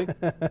 surely.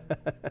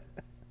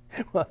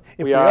 Well,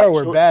 if we are,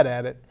 we're bad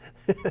at it.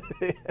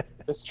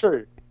 It's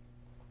true.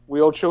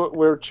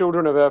 We're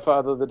children of our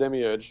father, the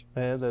demiurge.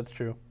 Yeah, that's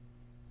true.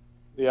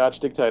 The arch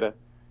dictator.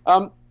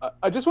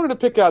 I just wanted to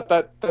pick out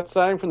that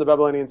saying from the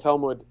Babylonian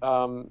Talmud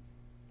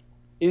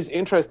is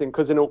interesting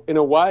because in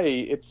a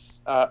way it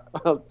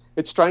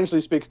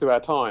strangely speaks to our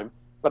time,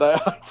 but I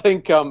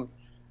think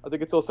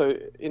it's also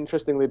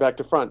interestingly back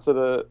to front. So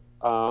the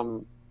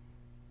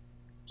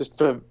just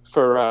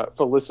for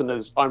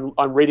listeners,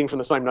 I'm reading from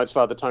the same notes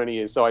Father Tony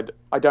is, so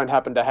I don't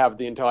happen to have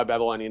the entire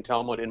Babylonian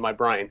Talmud in my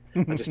brain.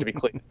 Just to be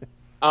clear.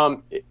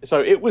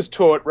 So it was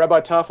taught. Rabbi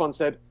Tarfon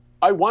said,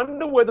 I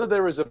wonder whether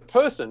there is a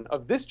person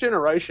of this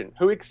generation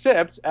who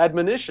accepts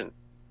admonition.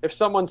 If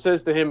someone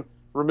says to him,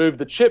 remove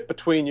the chip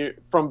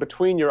from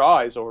between your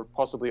eyes, or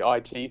possibly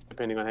eye teeth,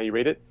 depending on how you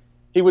read it,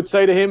 he would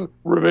say to him,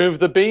 remove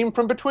the beam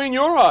from between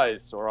your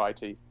eyes, or eye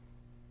teeth.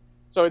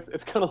 So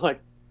it's kind of like,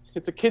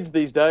 it's a kids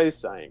these days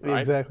saying, right?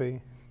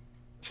 Exactly.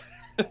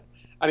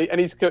 and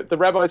the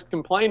rabbi's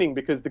complaining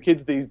because the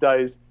kids these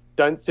days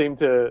don't seem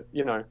to,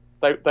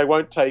 they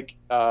won't take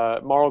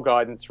moral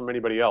guidance from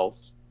anybody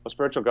else, or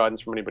spiritual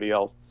guidance from anybody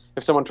else.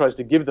 If someone tries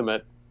to give them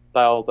it,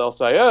 they'll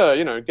say,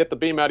 get the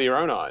beam out of your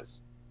own eyes.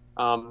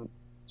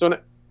 So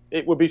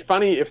it would be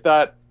funny if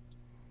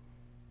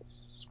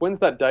when's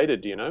that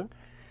dated, do you know?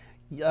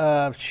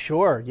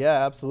 Sure,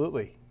 yeah,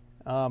 absolutely.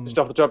 Just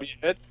off the top of your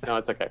head? No,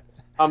 it's okay.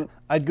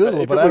 I'd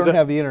Google, but I don't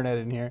have the internet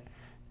in here.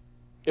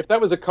 If that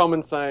was a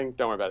common saying,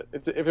 don't worry about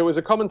it. If it was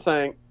a common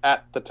saying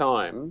at the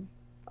time,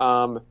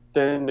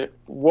 then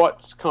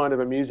what's kind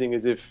of amusing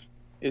is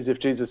if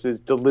Jesus is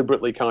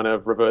deliberately kind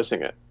of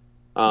reversing it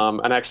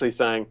and actually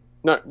saying,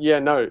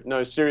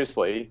 no,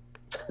 seriously,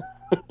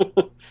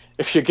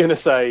 if you're going to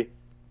say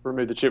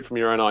remove the chip from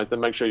your own eyes, then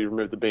make sure you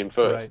remove the beam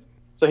first. Right.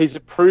 So he's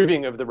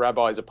approving of the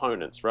rabbi's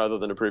opponents rather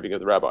than approving of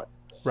the rabbi.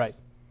 Right.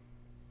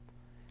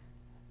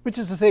 Which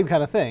is the same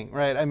kind of thing,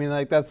 right? I mean,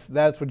 like that's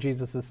what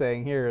Jesus is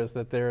saying here, is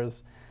that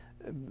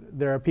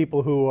there are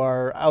people who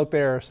are out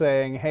there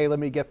saying, hey, let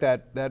me get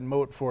that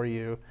mote for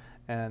you.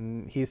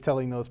 And he's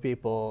telling those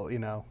people,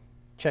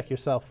 check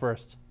yourself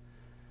first.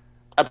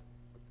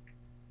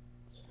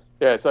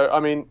 Yeah, so I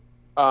mean,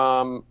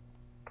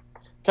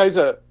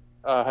 Kaiser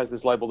has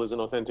this labeled as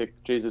an authentic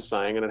Jesus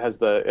saying, and it has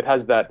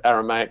that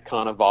Aramaic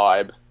kind of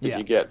vibe that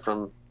you get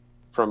from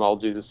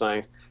old Jesus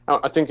sayings.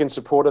 I think in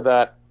support of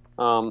that,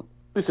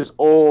 this is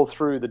all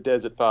through the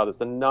Desert Fathers.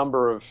 The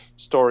number of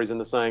stories in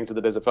the sayings of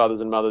the Desert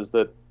Fathers and Mothers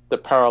that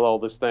parallel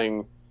this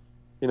thing,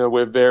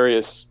 where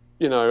various,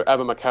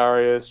 Abba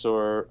Macarius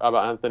or Abba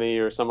Anthony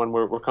or someone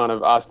were kind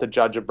of asked to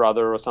judge a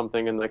brother or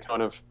something, and they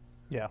kind of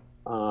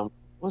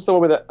what's the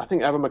one with that? I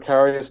think Abba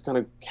Macarius kind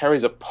of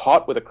carries a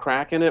pot with a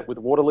crack in it with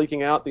water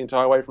leaking out the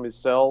entire way from his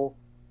cell.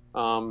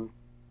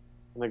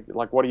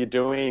 Like, what are you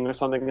doing or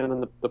something? And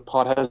then the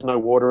pot has no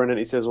water in it.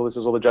 He says, well, this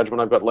is all the judgment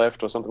I've got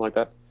left, or something like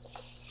that.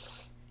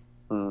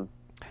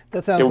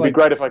 That sounds. It would be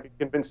great if I could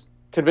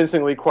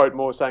convincingly quote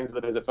more sayings of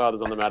the Desert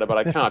Fathers on the matter, but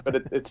I can't. But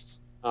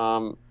it's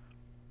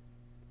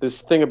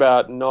this thing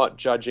about not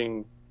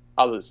judging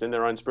others in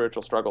their own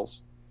spiritual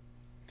struggles.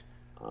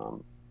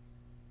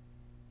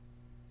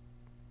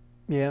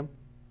 Yeah.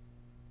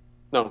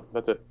 No,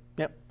 that's it.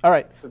 Yep. All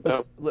right.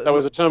 That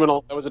was a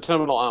terminal.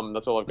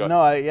 That's all I've got.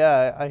 No,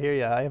 I hear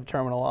you. I have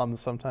terminal ums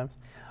sometimes.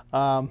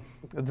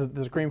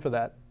 There's cream for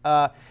that.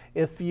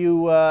 If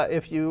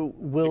you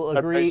will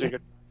agree, amazing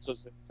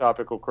advances in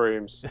topical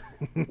creams,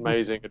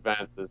 amazing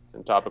advances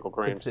in topical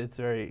creams. it's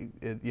very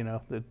it's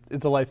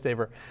a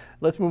lifesaver.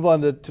 Let's move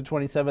on to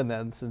 27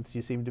 then, since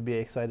you seem to be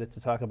excited to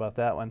talk about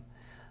that one.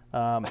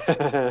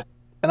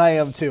 And I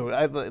am too.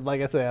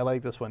 Like I say, I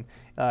like this one.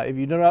 If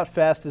you do not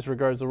fast as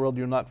regards the world,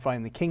 you will not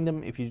find the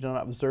kingdom. If you do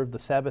not observe the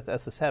Sabbath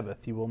as the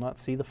Sabbath, you will not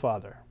see the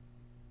Father.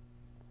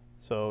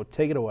 So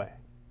take it away.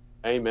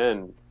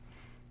 Amen.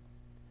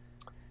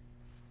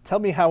 Tell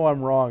me how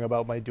I'm wrong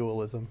about my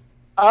dualism.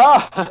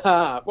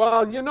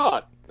 Well, you're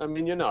not. I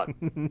mean, you're not.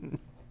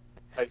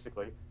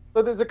 Basically.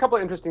 So there's a couple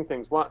of interesting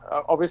things. One,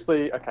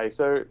 obviously, okay,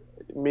 so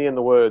me and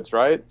the words,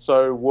 right?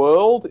 So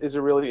world is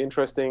a really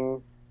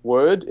interesting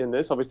word in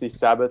this. Obviously,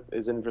 Sabbath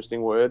is an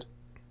interesting word.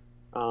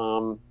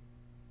 And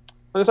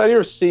this idea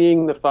of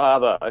seeing the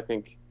Father, I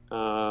think,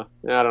 I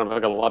don't know if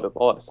I've got a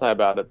lot to say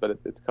about it, but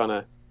it's kind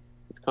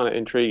of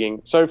intriguing.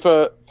 So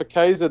for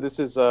Kaiser, this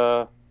is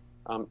a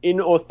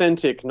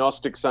inauthentic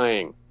Gnostic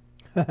saying.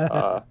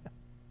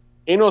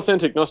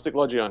 Inauthentic Gnostic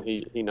logion,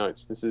 he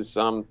notes. This is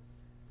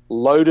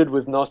loaded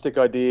with Gnostic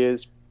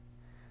ideas.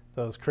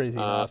 Those crazy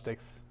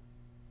Gnostics.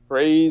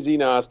 Crazy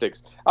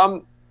Gnostics.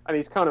 And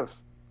he's kind of,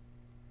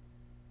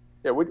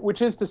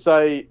 which is to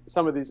say,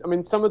 some of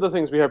the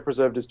things we have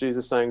preserved as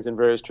Jesus sayings in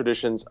various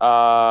traditions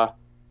are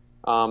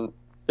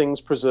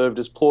things preserved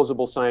as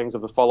plausible sayings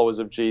of the followers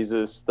of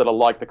Jesus that are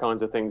like the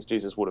kinds of things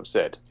Jesus would have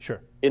said.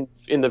 Sure.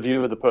 In the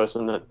view of the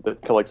person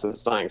that collects the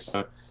sayings.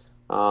 So,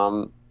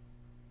 I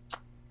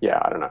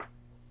don't know.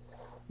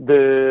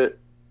 The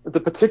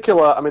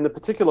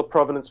particular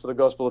provenance for the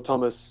Gospel of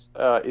Thomas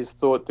is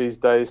thought these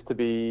days to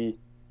be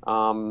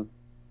a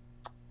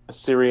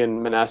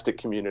Syrian monastic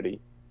community,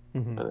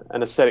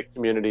 an ascetic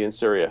community in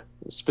Syria,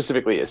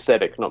 specifically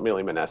ascetic, not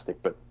merely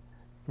monastic, but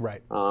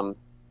right.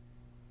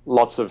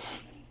 Lots of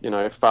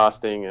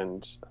fasting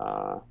and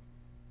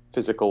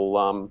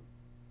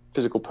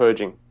physical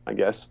purging, I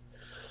guess.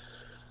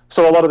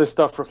 So a lot of this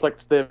stuff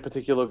reflects their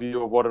particular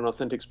view of what an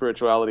authentic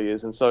spirituality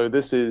is, and so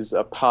this is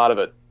a part of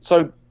it.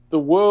 So the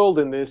world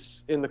in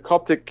the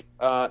Coptic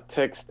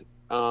text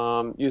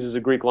uses a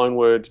Greek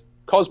loanword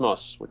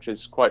cosmos, which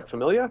is quite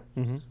familiar.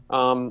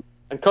 And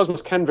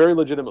cosmos can very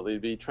legitimately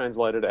be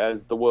translated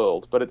as the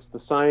world, but it's the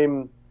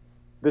same.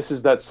 This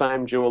is that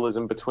same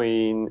dualism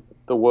between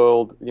the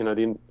world,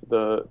 the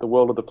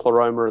world of the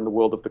pleroma and the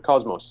world of the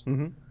cosmos,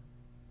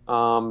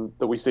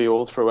 that we see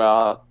all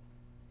throughout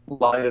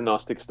later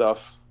Gnostic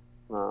stuff,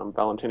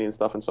 Valentinian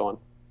stuff, and so on.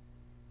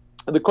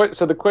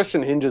 So the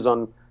question hinges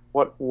on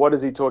what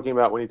is he talking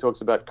about when he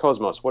talks about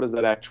cosmos? What does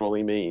that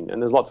actually mean?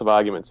 And there's lots of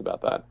arguments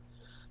about that.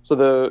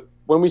 So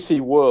when we see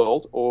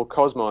world or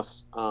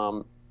cosmos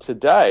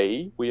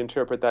today, we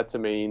interpret that to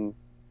mean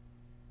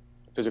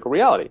physical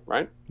reality,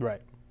 right?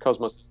 Right.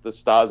 Cosmos is the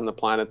stars and the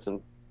planets,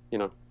 and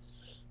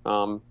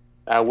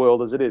our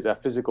world as it is, our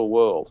physical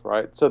world,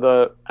 right?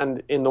 So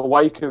and in the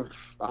wake of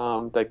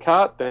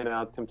Descartes, then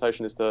our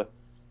temptation is to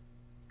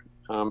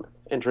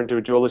enter into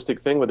a dualistic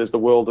thing where there's the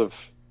world of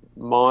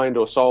mind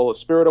or soul or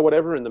spirit or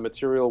whatever, and the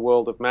material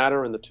world of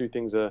matter, and the two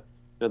things are,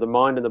 the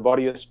mind and the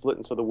body are split,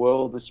 and so the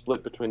world is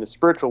split between the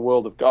spiritual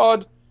world of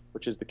God,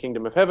 which is the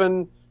kingdom of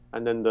heaven,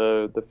 and then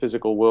the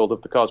physical world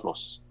of the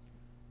cosmos.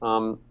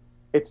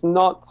 It's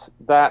not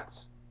that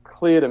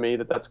clear to me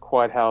that that's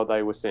quite how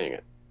they were seeing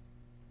it.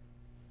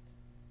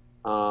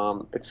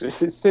 It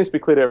seems to be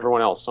clear to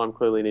everyone else, so I'm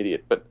clearly an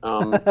idiot. But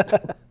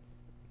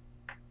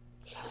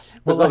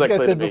well, like I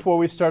said before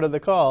we started the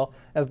call,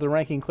 as the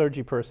ranking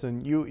clergy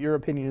person, your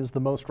opinion is the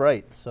most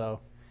right.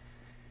 So.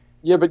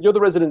 Yeah, but you're the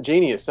resident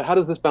genius. So how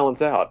does this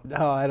balance out?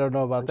 No, I don't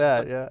know about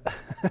that.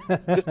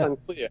 Just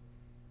unclear.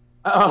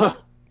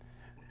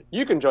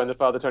 You can join the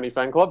Father Tony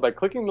fan club by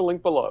clicking the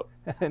link below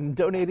and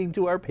donating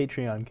to our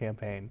Patreon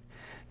campaign.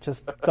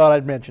 Just thought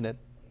I'd mention it.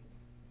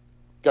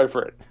 Go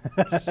for it.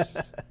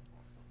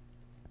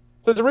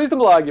 So it's a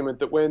reasonable argument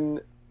that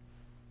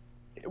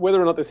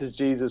whether or not this is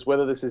Jesus,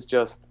 whether this is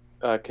just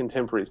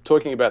contemporaries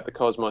talking about the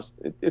cosmos,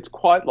 it's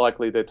quite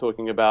likely they're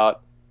talking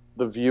about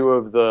the view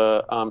of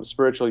the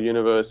spiritual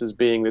universe as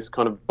being this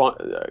kind of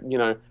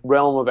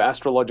realm of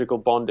astrological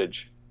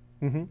bondage,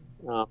 in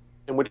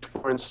which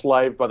we're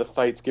enslaved by the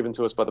fates given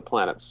to us by the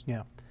planets.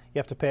 Yeah, you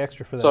have to pay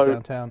extra for that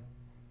downtown.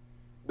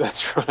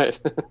 That's right.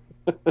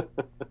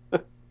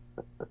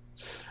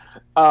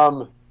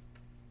 So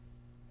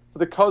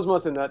the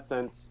cosmos, in that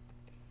sense,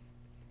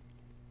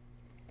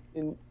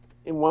 in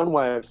one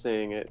way of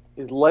seeing it,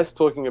 is less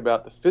talking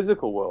about the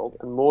physical world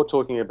and more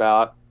talking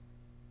about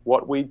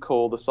what we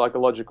call the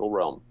psychological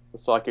realm, the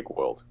psychic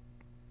world.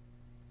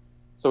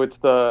 So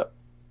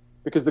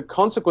because the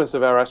consequence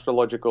of our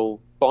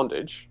astrological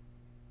bondage,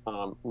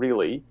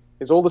 really,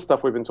 is all the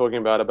stuff we've been talking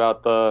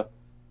about the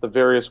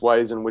various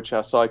ways in which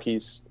our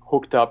psyche's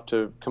hooked up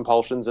to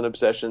compulsions and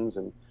obsessions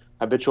and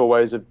habitual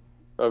ways of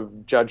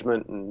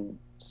judgment and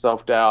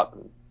self-doubt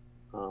and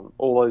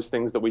all those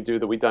things that we do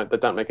that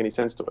don't make any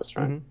sense to us,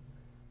 right?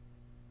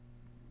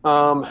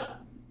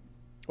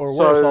 Or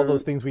worse, all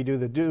those things we do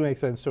that do make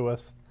sense to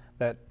us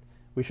that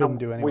we shouldn't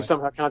do anyway. We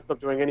somehow can't stop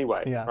doing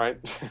anyway, Yeah. right?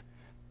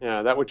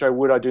 Yeah, that which I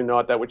would, I do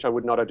not. That which I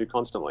would not, I do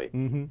constantly,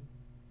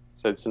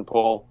 said St.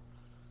 Paul.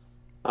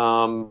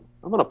 I'm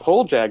on a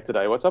Paul jag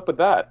today. What's up with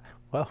that?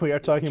 Well, we are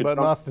talking about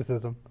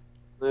Gnosticism.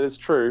 That is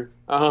true.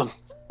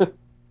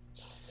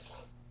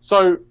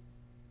 So,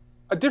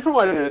 a different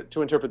way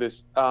to interpret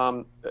this.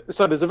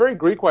 So there's a very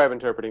Greek way of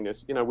interpreting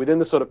this. You know, within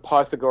the sort of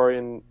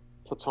Pythagorean,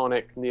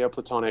 Platonic,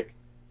 Neoplatonic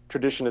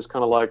tradition is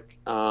kind of like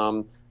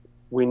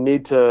we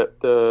need to.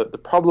 The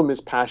problem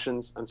is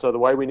passions, and so the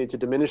way we need to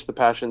diminish the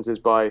passions is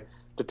by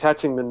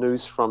detaching the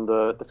nous from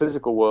the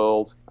physical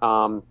world,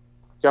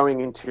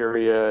 going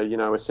interior. You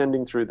know,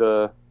 ascending through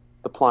the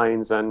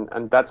planes,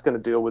 and that's going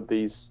to deal with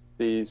this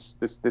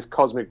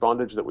cosmic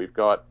bondage that we've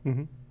got.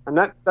 And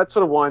that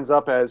sort of winds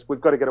up as we've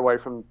got to get away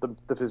from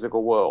the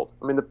physical world.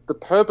 I mean, the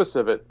purpose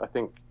of it, I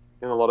think,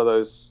 in a lot of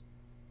those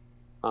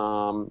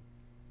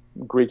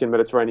Greek and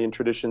Mediterranean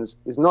traditions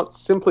is not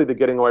simply the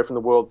getting away from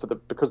the world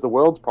because the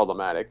world's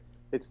problematic.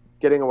 It's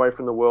getting away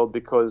from the world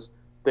because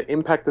the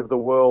impact of the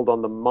world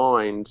on the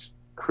mind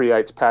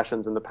creates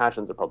passions, and the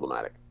passions are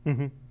problematic.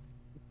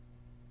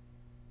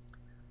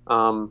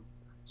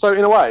 So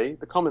in a way,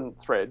 the common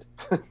thread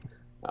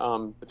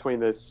between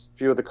this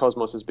view of the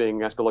cosmos as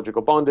being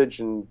astrological bondage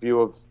and view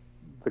of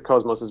the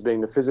cosmos as being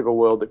the physical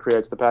world that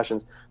creates the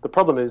passions, the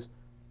problem is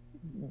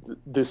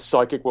this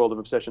psychic world of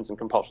obsessions and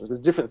compulsions. There's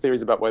different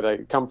theories about where they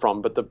come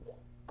from, but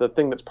the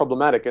thing that's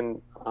problematic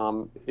and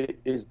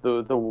is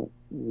the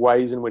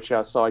ways in which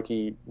our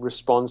psyche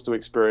responds to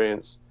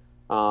experience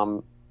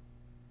in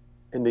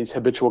these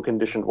habitual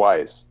conditioned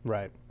ways.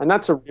 Right. And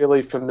that's a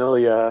really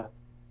familiar...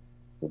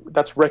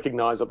 that's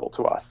recognizable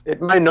to us. It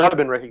may not have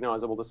been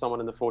recognizable to someone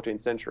in the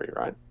 14th century,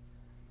 right?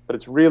 But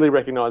it's really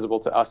recognizable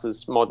to us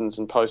as moderns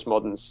and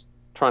postmoderns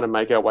trying to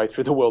make our way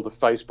through the world of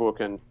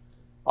Facebook and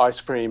ice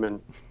cream and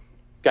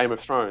Game of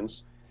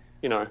Thrones,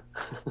 you know,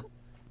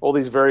 all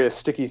these various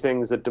sticky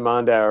things that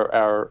demand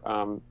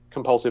our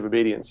compulsive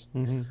obedience.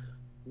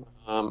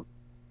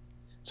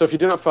 So if you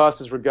do not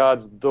fast as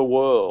regards the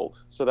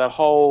world, so that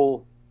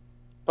whole,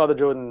 Father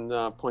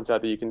Jordan points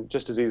out that you can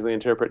just as easily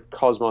interpret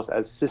cosmos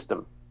as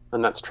system.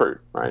 And that's true,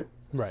 right?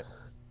 Right.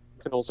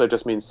 It can also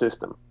just mean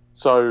system.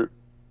 So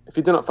if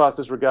you do not fast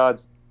as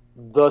regards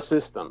the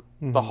system,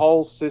 the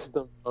whole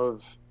system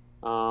of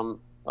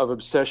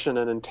obsession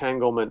and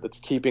entanglement that's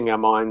keeping our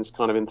minds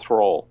kind of in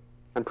thrall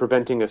and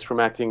preventing us from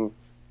acting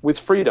with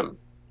freedom,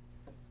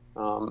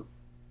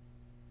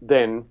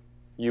 then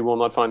you will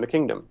not find the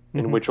kingdom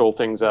in which all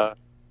things are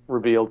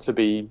revealed to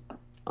be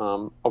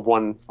of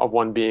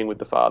one being with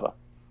the Father.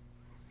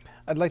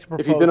 I'd like to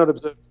propose... If you do not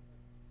observe...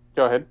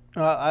 Go ahead.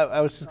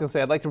 I was just going to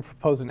say, I'd like to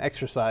propose an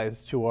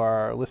exercise to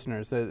our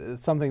listeners.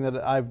 It's something that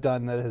I've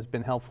done that has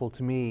been helpful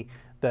to me.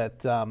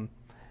 That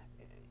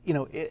you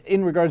know,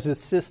 in regards to this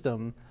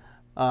system,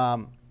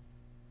 all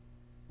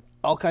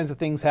kinds of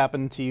things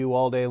happen to you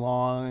all day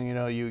long. You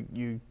know,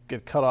 you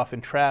get cut off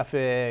in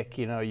traffic.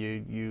 You know,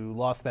 you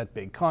lost that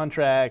big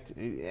contract.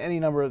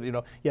 Any number of, you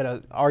know, you had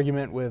an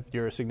argument with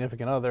your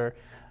significant other.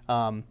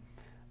 All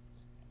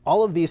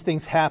of these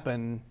things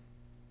happen.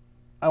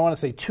 I want to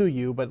say to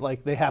you, but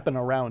like they happen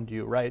around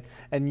you, right?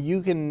 And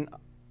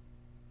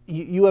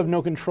you have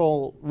no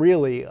control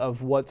really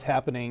of what's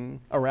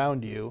happening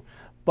around you,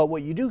 but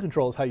what you do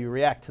control is how you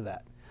react to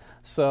that.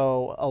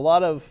 So a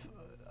lot of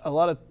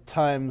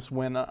times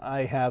when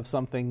I have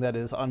something that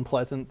is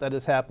unpleasant that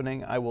is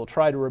happening, I will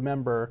try to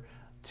remember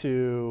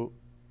to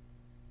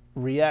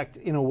react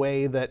in a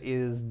way that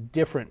is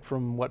different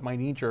from what my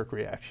knee-jerk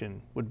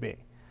reaction would be.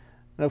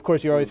 And of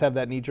course, you always have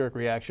that knee-jerk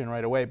reaction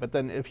right away. But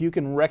then if you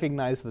can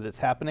recognize that it's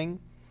happening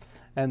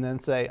and then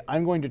say,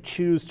 I'm going to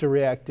choose to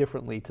react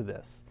differently to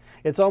this.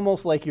 It's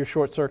almost like you're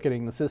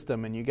short-circuiting the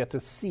system and you get to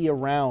see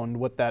around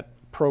what that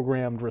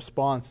programmed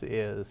response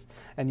is.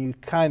 And you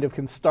kind of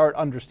can start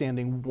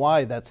understanding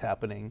why that's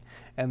happening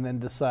and then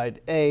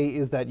decide, A,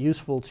 is that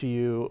useful to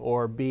you?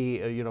 Or B,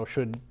 you know,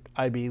 should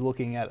I be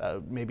looking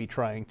at maybe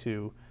trying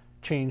to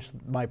change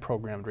my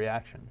programmed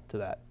reaction to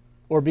that?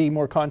 Or be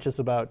more conscious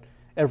about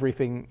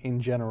everything in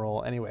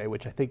general anyway,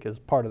 which I think is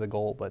part of the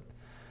goal, but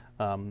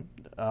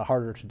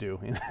harder to do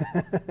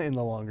in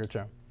the longer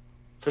term.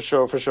 For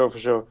sure.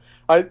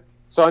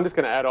 So I'm just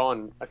going to add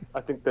on. I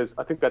think that's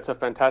a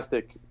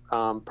fantastic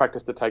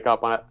practice to take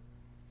up. I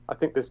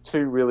think there's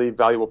two really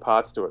valuable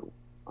parts to it.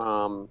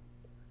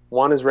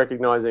 One is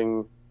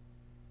recognizing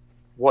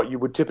what you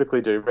would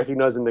typically do,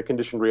 recognizing the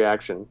conditioned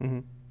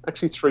reaction.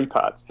 Actually, three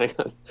parts. Hang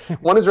on.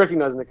 One is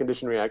recognizing the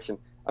conditioned reaction.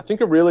 I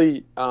think a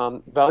really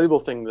valuable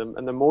thing,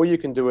 and the more you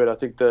can do it, I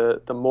think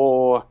the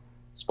more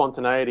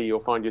spontaneity you'll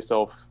find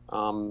yourself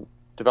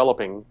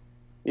developing,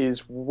 is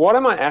what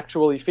am I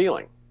actually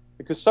feeling?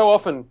 Because so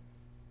often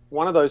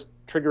one of those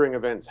triggering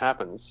events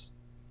happens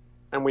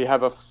and we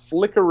have a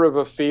flicker of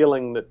a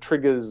feeling that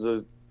triggers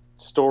a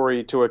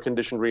story to a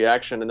conditioned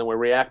reaction, and then we're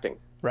reacting.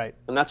 Right.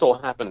 And that's all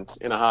happened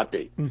in a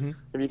heartbeat.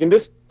 If you can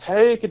just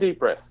take a deep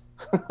breath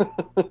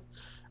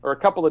or a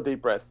couple of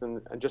deep breaths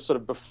and just sort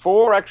of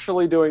before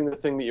actually doing the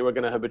thing that you were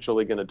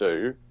habitually going to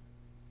do,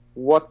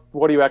 what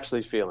are you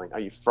actually feeling? Are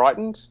you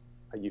frightened?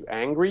 Are you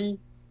angry?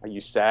 Are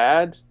you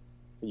sad?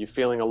 Are you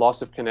feeling a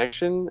loss of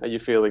connection? Are you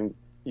feeling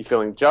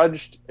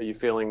judged? Are you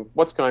feeling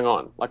what's going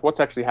on? Like what's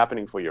actually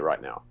happening for you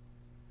right now?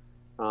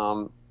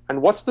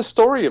 And what's the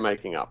story you're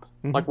making up?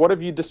 Mm-hmm. Like what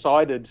have you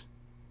decided?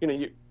 You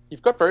know,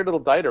 you've got very little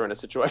data in a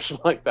situation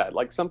like that.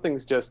 Like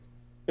something's just,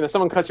 you know,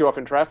 someone cuts you off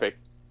in traffic.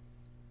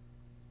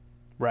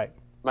 Right.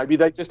 Maybe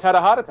they just had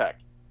a heart attack.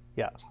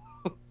 Yeah.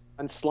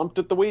 And slumped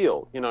at the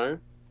wheel, you know.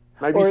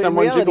 Maybe or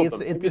someone in reality,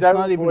 jiggled them. it's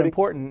not even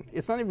important.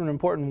 It's not even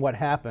important what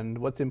happened.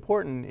 What's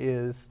important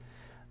is,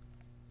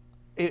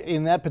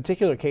 in that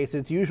particular case,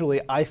 it's usually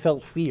I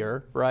felt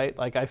fear, right?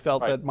 Like I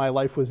felt that my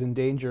life was in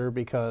danger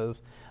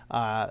because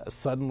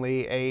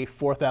suddenly a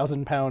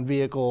 4,000-pound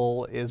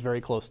vehicle is very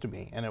close to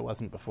me, and it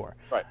wasn't before.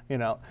 Right. You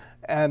know,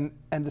 and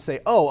to say,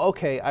 oh,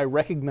 okay, I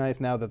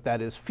recognize now that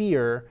that is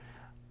fear.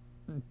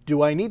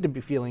 Do I need to be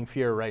feeling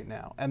fear right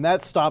now? And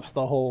that stops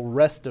the whole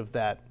rest of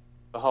that.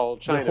 The whole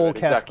chain, the whole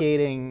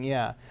cascading, exactly.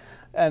 Yeah.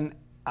 And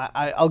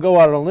I'll go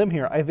out on a limb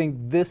here. I think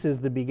this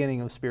is the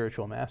beginning of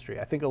spiritual mastery.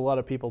 I think a lot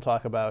of people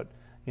talk about,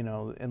 you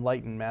know,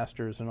 enlightened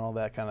masters and all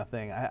that kind of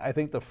thing. I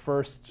think the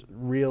first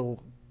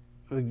real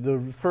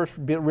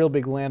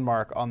big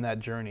landmark on that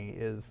journey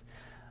is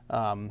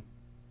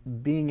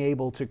being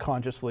able to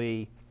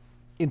consciously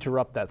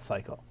interrupt that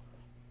cycle.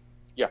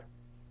 Yeah.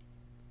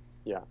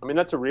 Yeah. I mean,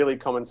 that's a really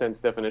common sense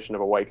definition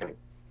of awakening.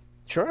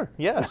 Sure,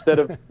 yeah. Instead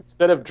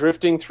of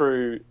drifting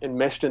through,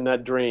 enmeshed in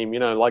that dream, you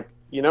know, like,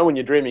 you know, when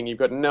you're dreaming, you've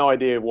got no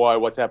idea why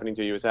what's happening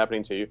to you is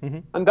happening to you. Mm-hmm.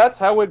 And that's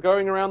how we're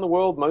going around the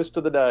world most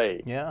of the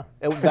day. Yeah.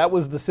 That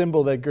was the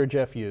symbol that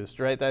Gurdjieff used,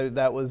 right?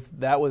 That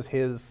was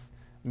his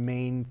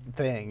main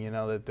thing, you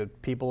know,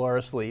 that people are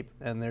asleep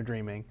and they're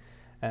dreaming,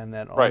 and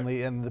that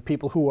only and the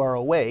people who are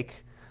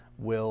awake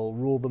will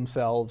rule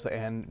themselves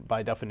and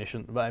by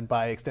definition,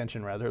 by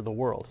extension rather, the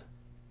world.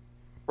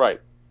 Right.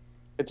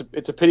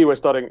 It's a pity we're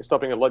stopping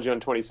at Logion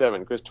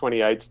 27, because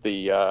 28's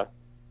the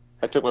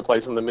I took my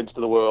place in the midst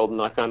of the world and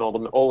I found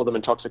all of them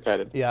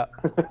intoxicated. Yeah,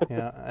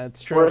 yeah,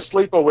 that's true. We're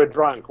asleep or we're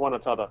drunk, one or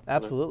t'other.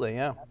 Absolutely,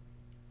 yeah.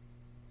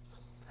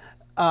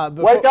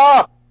 Wake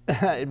up!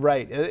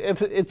 Right.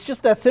 If it's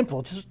just that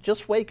simple,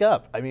 just wake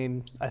up. I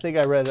mean, I think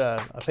I read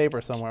a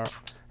paper somewhere.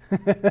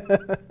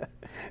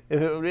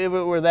 If it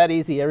were that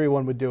easy,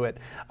 everyone would do it.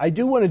 I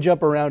do want to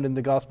jump around in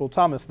the Gospel of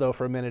Thomas, though,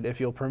 for a minute, if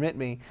you'll permit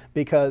me,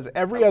 because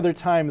every other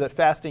time that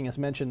fasting is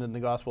mentioned in the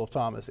Gospel of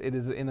Thomas, it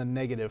is in a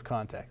negative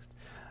context.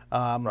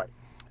 Right.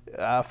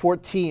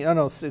 14, oh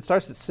no, it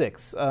starts at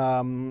 6.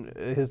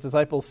 His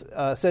disciples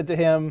said to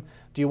him,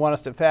 do you want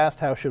us to fast?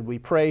 How should we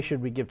pray?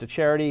 Should we give to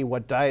charity?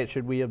 What diet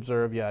should we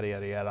observe? Yada,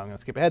 yada, yada. I'm going to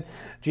skip ahead.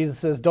 Jesus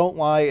says, don't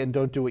lie and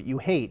don't do what you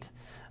hate.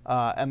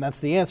 And that's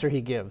the answer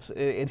he gives.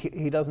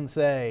 He doesn't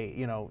say,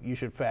 you know, you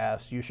should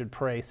fast, you should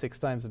pray 6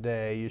 times a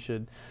day, you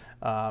should,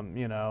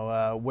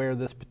 wear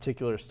this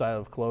particular style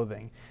of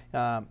clothing.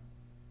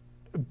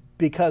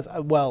 Because,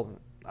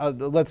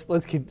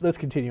 let's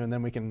continue and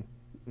then we can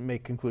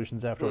make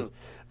conclusions afterwards.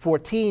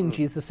 14,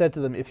 Jesus said to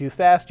them, if you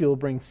fast, you will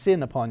bring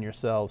sin upon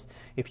yourselves.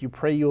 If you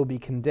pray, you will be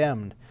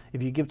condemned.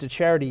 If you give to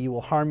charity, you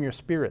will harm your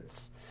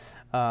spirits.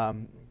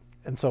 And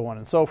so on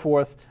and so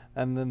forth.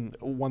 And then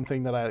one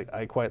thing that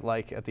I quite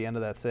like at the end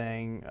of that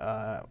saying,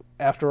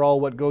 after all,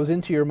 what goes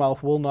into your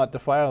mouth will not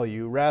defile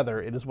you.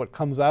 Rather, it is what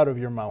comes out of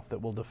your mouth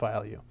that will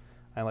defile you.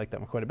 I like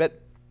that one quite a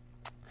bit.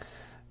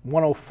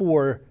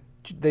 104,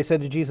 they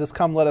said to Jesus,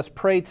 come, let us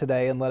pray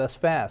today and let us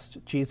fast.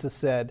 Jesus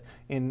said,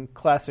 in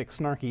classic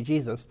snarky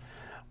Jesus,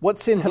 what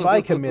sin have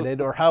I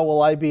committed, or how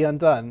will I be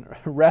undone?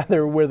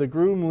 Rather, where the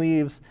groom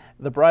leaves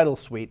the bridal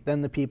suite,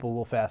 then the people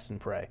will fast and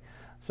pray.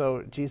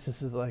 So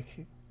Jesus is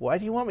like, why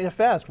do you want me to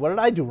fast? What did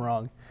I do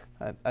wrong?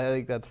 I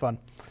think that's fun.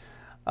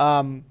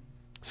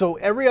 So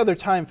every other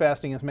time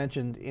fasting is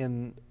mentioned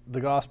in the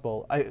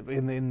gospel,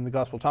 in the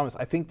Gospel of Thomas,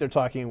 I think they're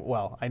talking,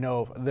 well, I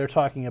know they're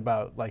talking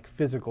about like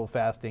physical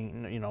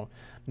fasting, you know,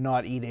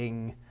 not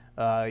eating,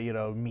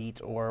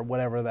 meat or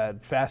whatever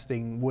that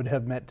fasting would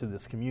have meant to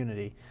this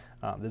community.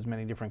 There's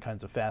many different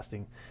kinds of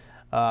fasting.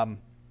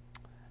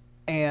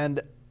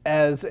 And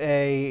as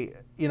a,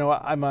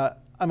 I'm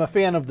a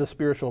fan of the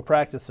spiritual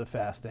practice of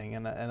fasting,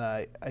 and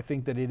I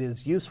think that it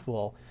is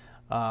useful.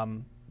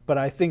 But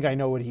I think I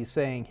know what he's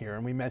saying here,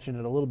 and we mentioned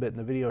it a little bit in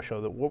the video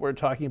show, that what we're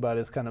talking about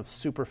is kind of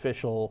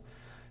superficial,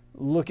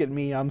 look at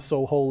me, I'm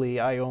so holy,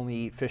 I only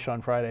eat fish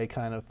on Friday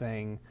kind of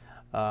thing.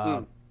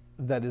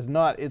 That is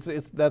not,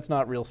 that's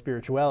not real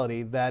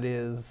spirituality. That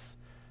is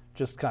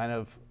just kind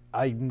of,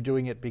 I'm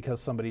doing it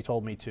because somebody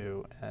told me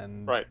to,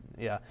 and right.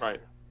 Yeah. Right.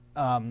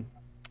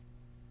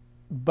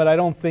 But I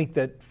don't think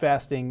that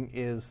fasting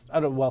is,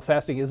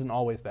 fasting isn't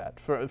always that.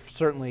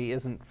 Certainly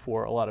isn't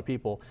for a lot of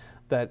people.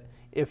 That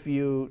if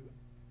you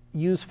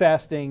use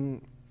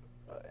fasting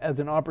as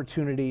an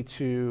opportunity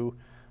to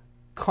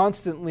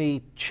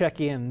constantly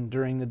check in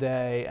during the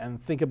day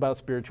and think about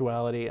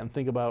spirituality and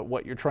think about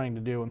what you're trying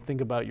to do and think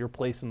about your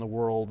place in the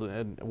world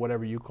and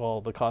whatever you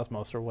call the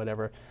cosmos or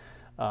whatever,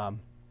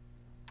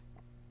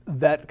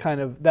 that kind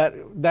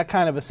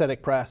of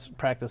ascetic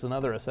practice and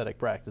other ascetic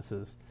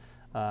practices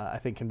I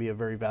think can be a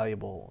very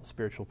valuable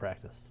spiritual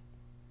practice.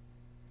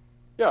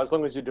 Yeah, as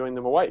long as you're doing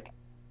them awake.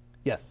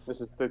 Yes.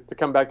 This is to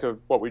come back to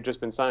what we've just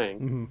been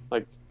saying,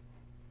 like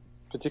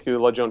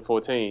particularly like John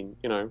 14.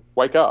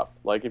 Wake up.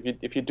 Like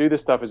if you do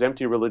this stuff as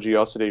empty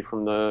religiosity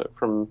from a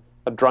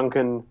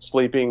drunken,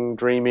 sleeping,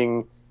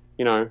 dreaming,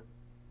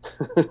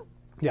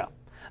 Yeah,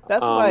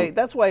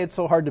 that's why it's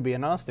so hard to be a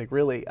Gnostic.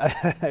 Really,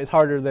 it's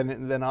harder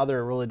than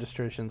other religious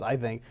traditions, I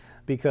think,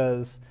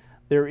 because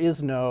there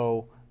is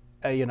no,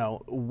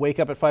 wake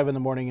up at 5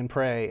 a.m. and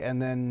pray, and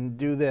then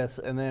do this,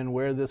 and then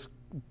wear this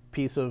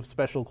piece of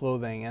special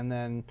clothing, and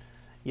then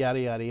yada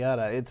yada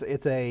yada.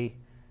 It's a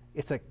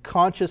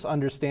conscious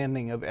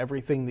understanding of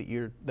everything that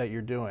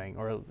you're doing,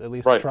 or at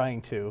least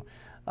trying to.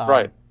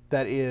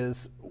 That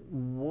is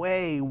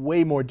way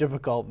more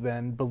difficult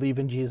than believe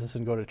in Jesus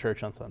and go to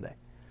church on Sunday.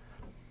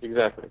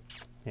 Exactly.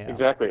 Yeah.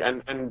 Exactly.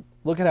 And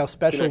look at how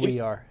special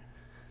we are.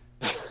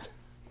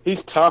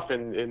 He's tough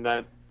in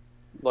that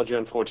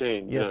John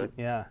 14. Yes.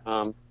 Yeah.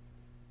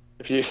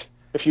 If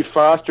you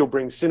fast, you'll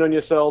bring sin on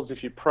yourselves.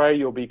 If you pray,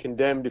 you'll be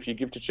condemned. If you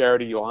give to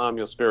charity, you'll harm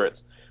your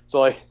spirits.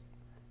 So,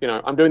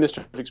 I'm doing this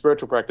terrific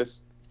spiritual practice.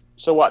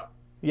 So what?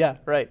 Yeah.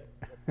 Right.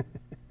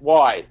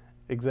 Why?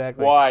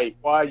 Exactly. Why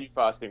are you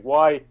fasting?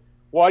 Why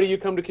do you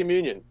come to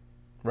communion?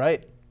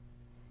 Right.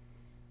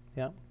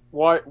 Yeah.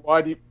 Why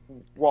do you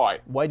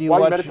watch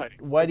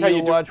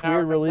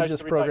weird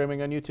religious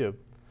programming on YouTube?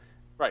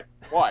 Right.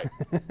 Why?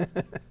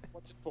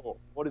 What's it for?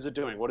 What is it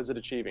doing? What is it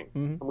achieving?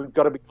 And we've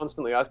got to be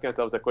constantly asking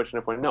ourselves that question.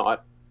 If we're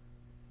not,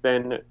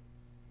 then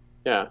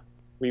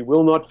we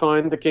will not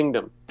find the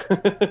kingdom.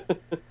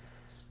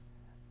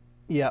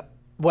 Yeah.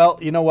 Well,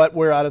 you know what?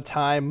 We're out of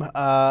time.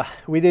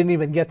 We didn't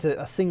even get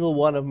to a single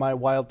one of my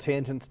wild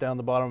tangents down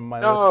the bottom of my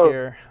list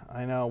here.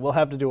 I know. We'll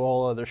have to do a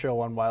whole other show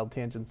on wild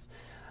tangents.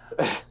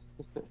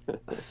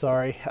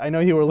 Sorry. I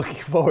know you were looking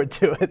forward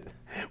to it.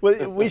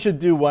 We should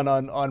do one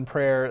on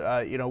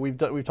prayer. We've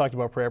talked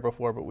about prayer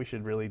before, but we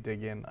should really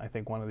dig in, I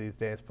think, one of these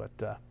days. But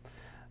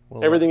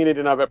everything you need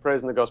to know about prayer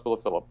is in the Gospel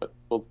of Philip,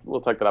 but we'll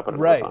take that up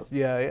another time.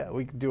 Yeah.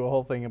 We could do a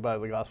whole thing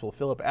about the Gospel of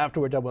Philip after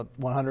we're done with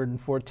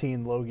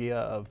 114 logia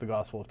of the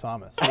Gospel of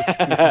Thomas, which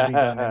we should be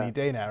done any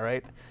day now,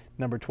 right?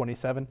 Number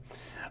 27.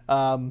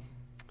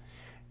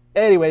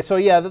 Anyway, so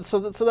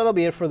that'll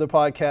be it for the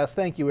podcast.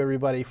 Thank you,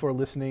 everybody, for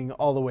listening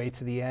all the way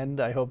to the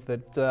end. I hope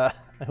that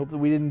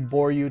we didn't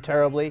bore you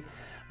terribly.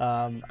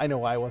 I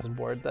know I wasn't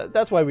bored.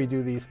 That's why we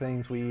do these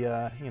things. We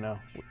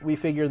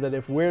figure that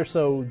if we're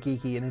so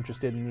geeky and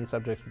interested in these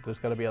subjects, that there's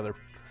got to be other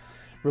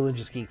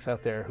religious geeks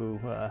out there who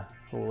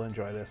will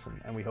enjoy this,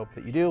 and we hope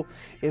that you do.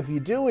 If you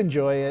do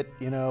enjoy it,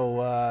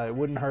 it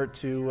wouldn't hurt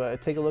to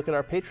take a look at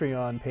our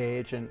Patreon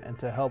page and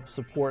to help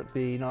support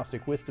the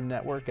Gnostic Wisdom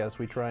Network as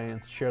we try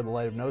and share the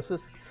light of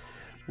Gnosis.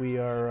 We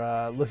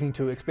are looking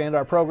to expand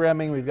our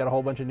programming. We've got a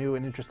whole bunch of new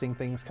and interesting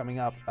things coming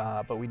up,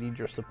 but we need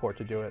your support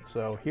to do it.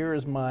 So here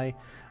is my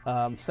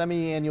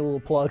semi-annual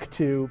plug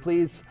to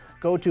please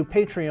go to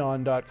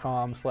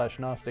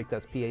patreon.com/Gnostic.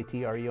 That's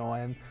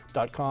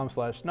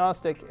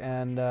patreon.com/Gnostic,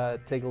 and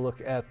take a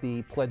look at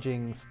the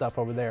pledging stuff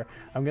over there.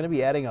 I'm going to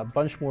be adding a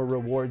bunch more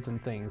rewards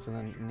and things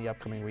in the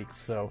upcoming weeks.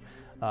 So,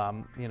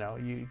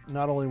 you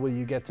not only will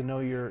you get to know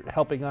you're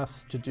helping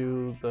us to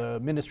do the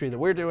ministry that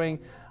we're doing,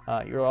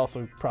 you're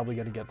also probably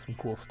going to get some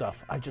cool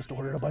stuff. I just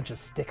ordered a bunch of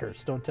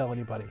stickers. Don't tell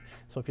anybody.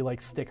 So if you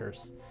like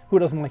stickers, who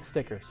doesn't like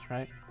stickers,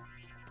 right?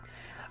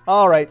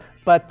 All right,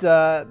 but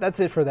that's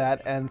it for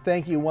that. And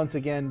thank you once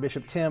again,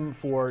 Bishop Tim,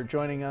 for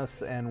joining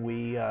us. And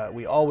we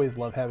always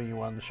love having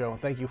you on the show. And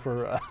thank you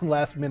for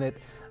last minute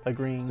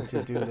agreeing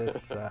to do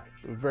this.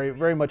 Very,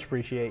 very much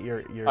appreciate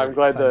your I'm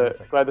glad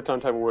the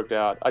timetable worked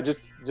out. I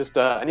just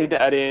I need to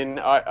add in.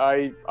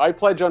 I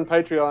pledge on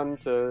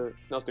Patreon to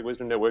Gnostic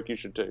Wisdom Network. You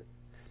should too.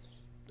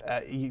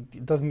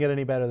 It doesn't get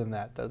any better than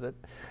that, does it?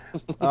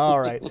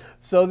 All right.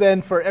 So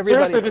then, for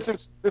everybody, seriously,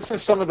 this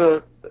is some of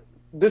the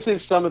best. This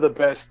is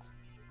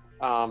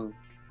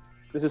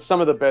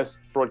some of the best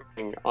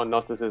broadcasting on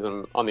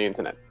Gnosticism on the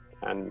internet,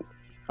 and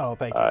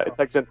thank you.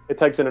 It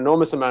takes an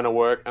enormous amount of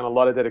work and a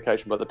lot of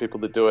dedication by the people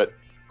that do it.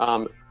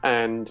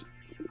 And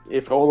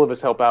if all of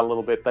us help out a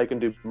little bit, they can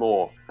do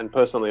more. And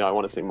personally, I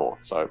want to see more.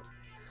 So,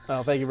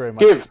 thank you very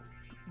much. Give.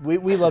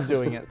 We love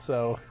doing it.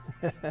 So,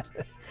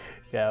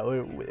 yeah,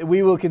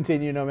 we will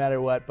continue no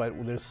matter what.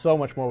 But there's so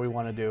much more we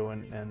want to do,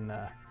 and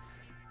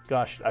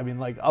gosh, I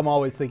mean, I'm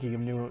always thinking of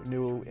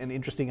new and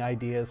interesting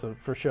ideas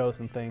for shows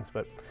and things,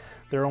 but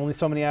there are only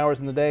so many hours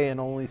in the day and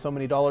only so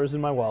many dollars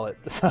in my wallet.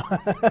 So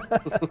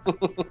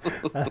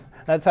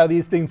that's how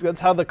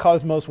the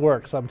cosmos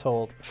works, I'm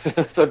told.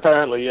 So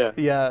apparently, yeah.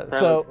 Yeah.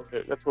 Apparently so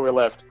that's where we're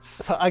left.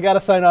 So I got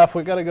to sign off.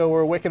 We got to go.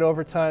 We're wicked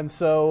overtime.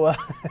 So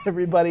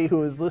everybody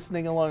who is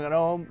listening along at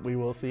home, we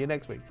will see you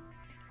next week.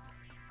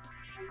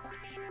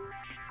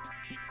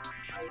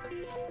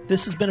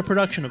 This has been a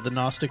production of the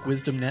Gnostic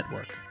Wisdom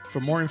Network. For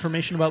more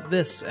information about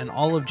this and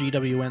all of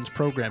GWN's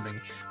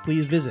programming,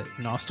 please visit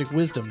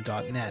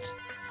gnosticwisdom.net.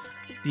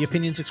 The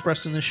opinions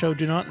expressed in this show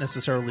do not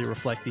necessarily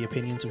reflect the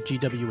opinions of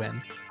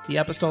GWN, the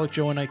Apostolic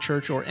Johannite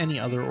Church, or any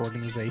other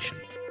organization.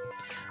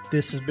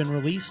 This has been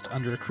released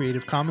under a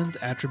Creative Commons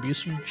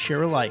Attribution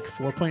Share-alike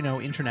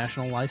 4.0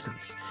 international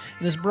license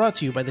and is brought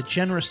to you by the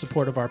generous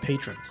support of our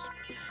patrons.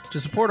 To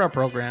support our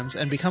programs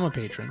and become a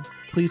patron,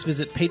 please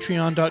visit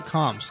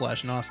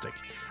patreon.com/Gnostic.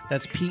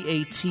 That's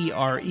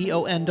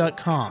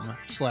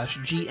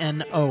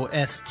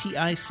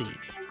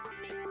patreon.com/GNOSTIC.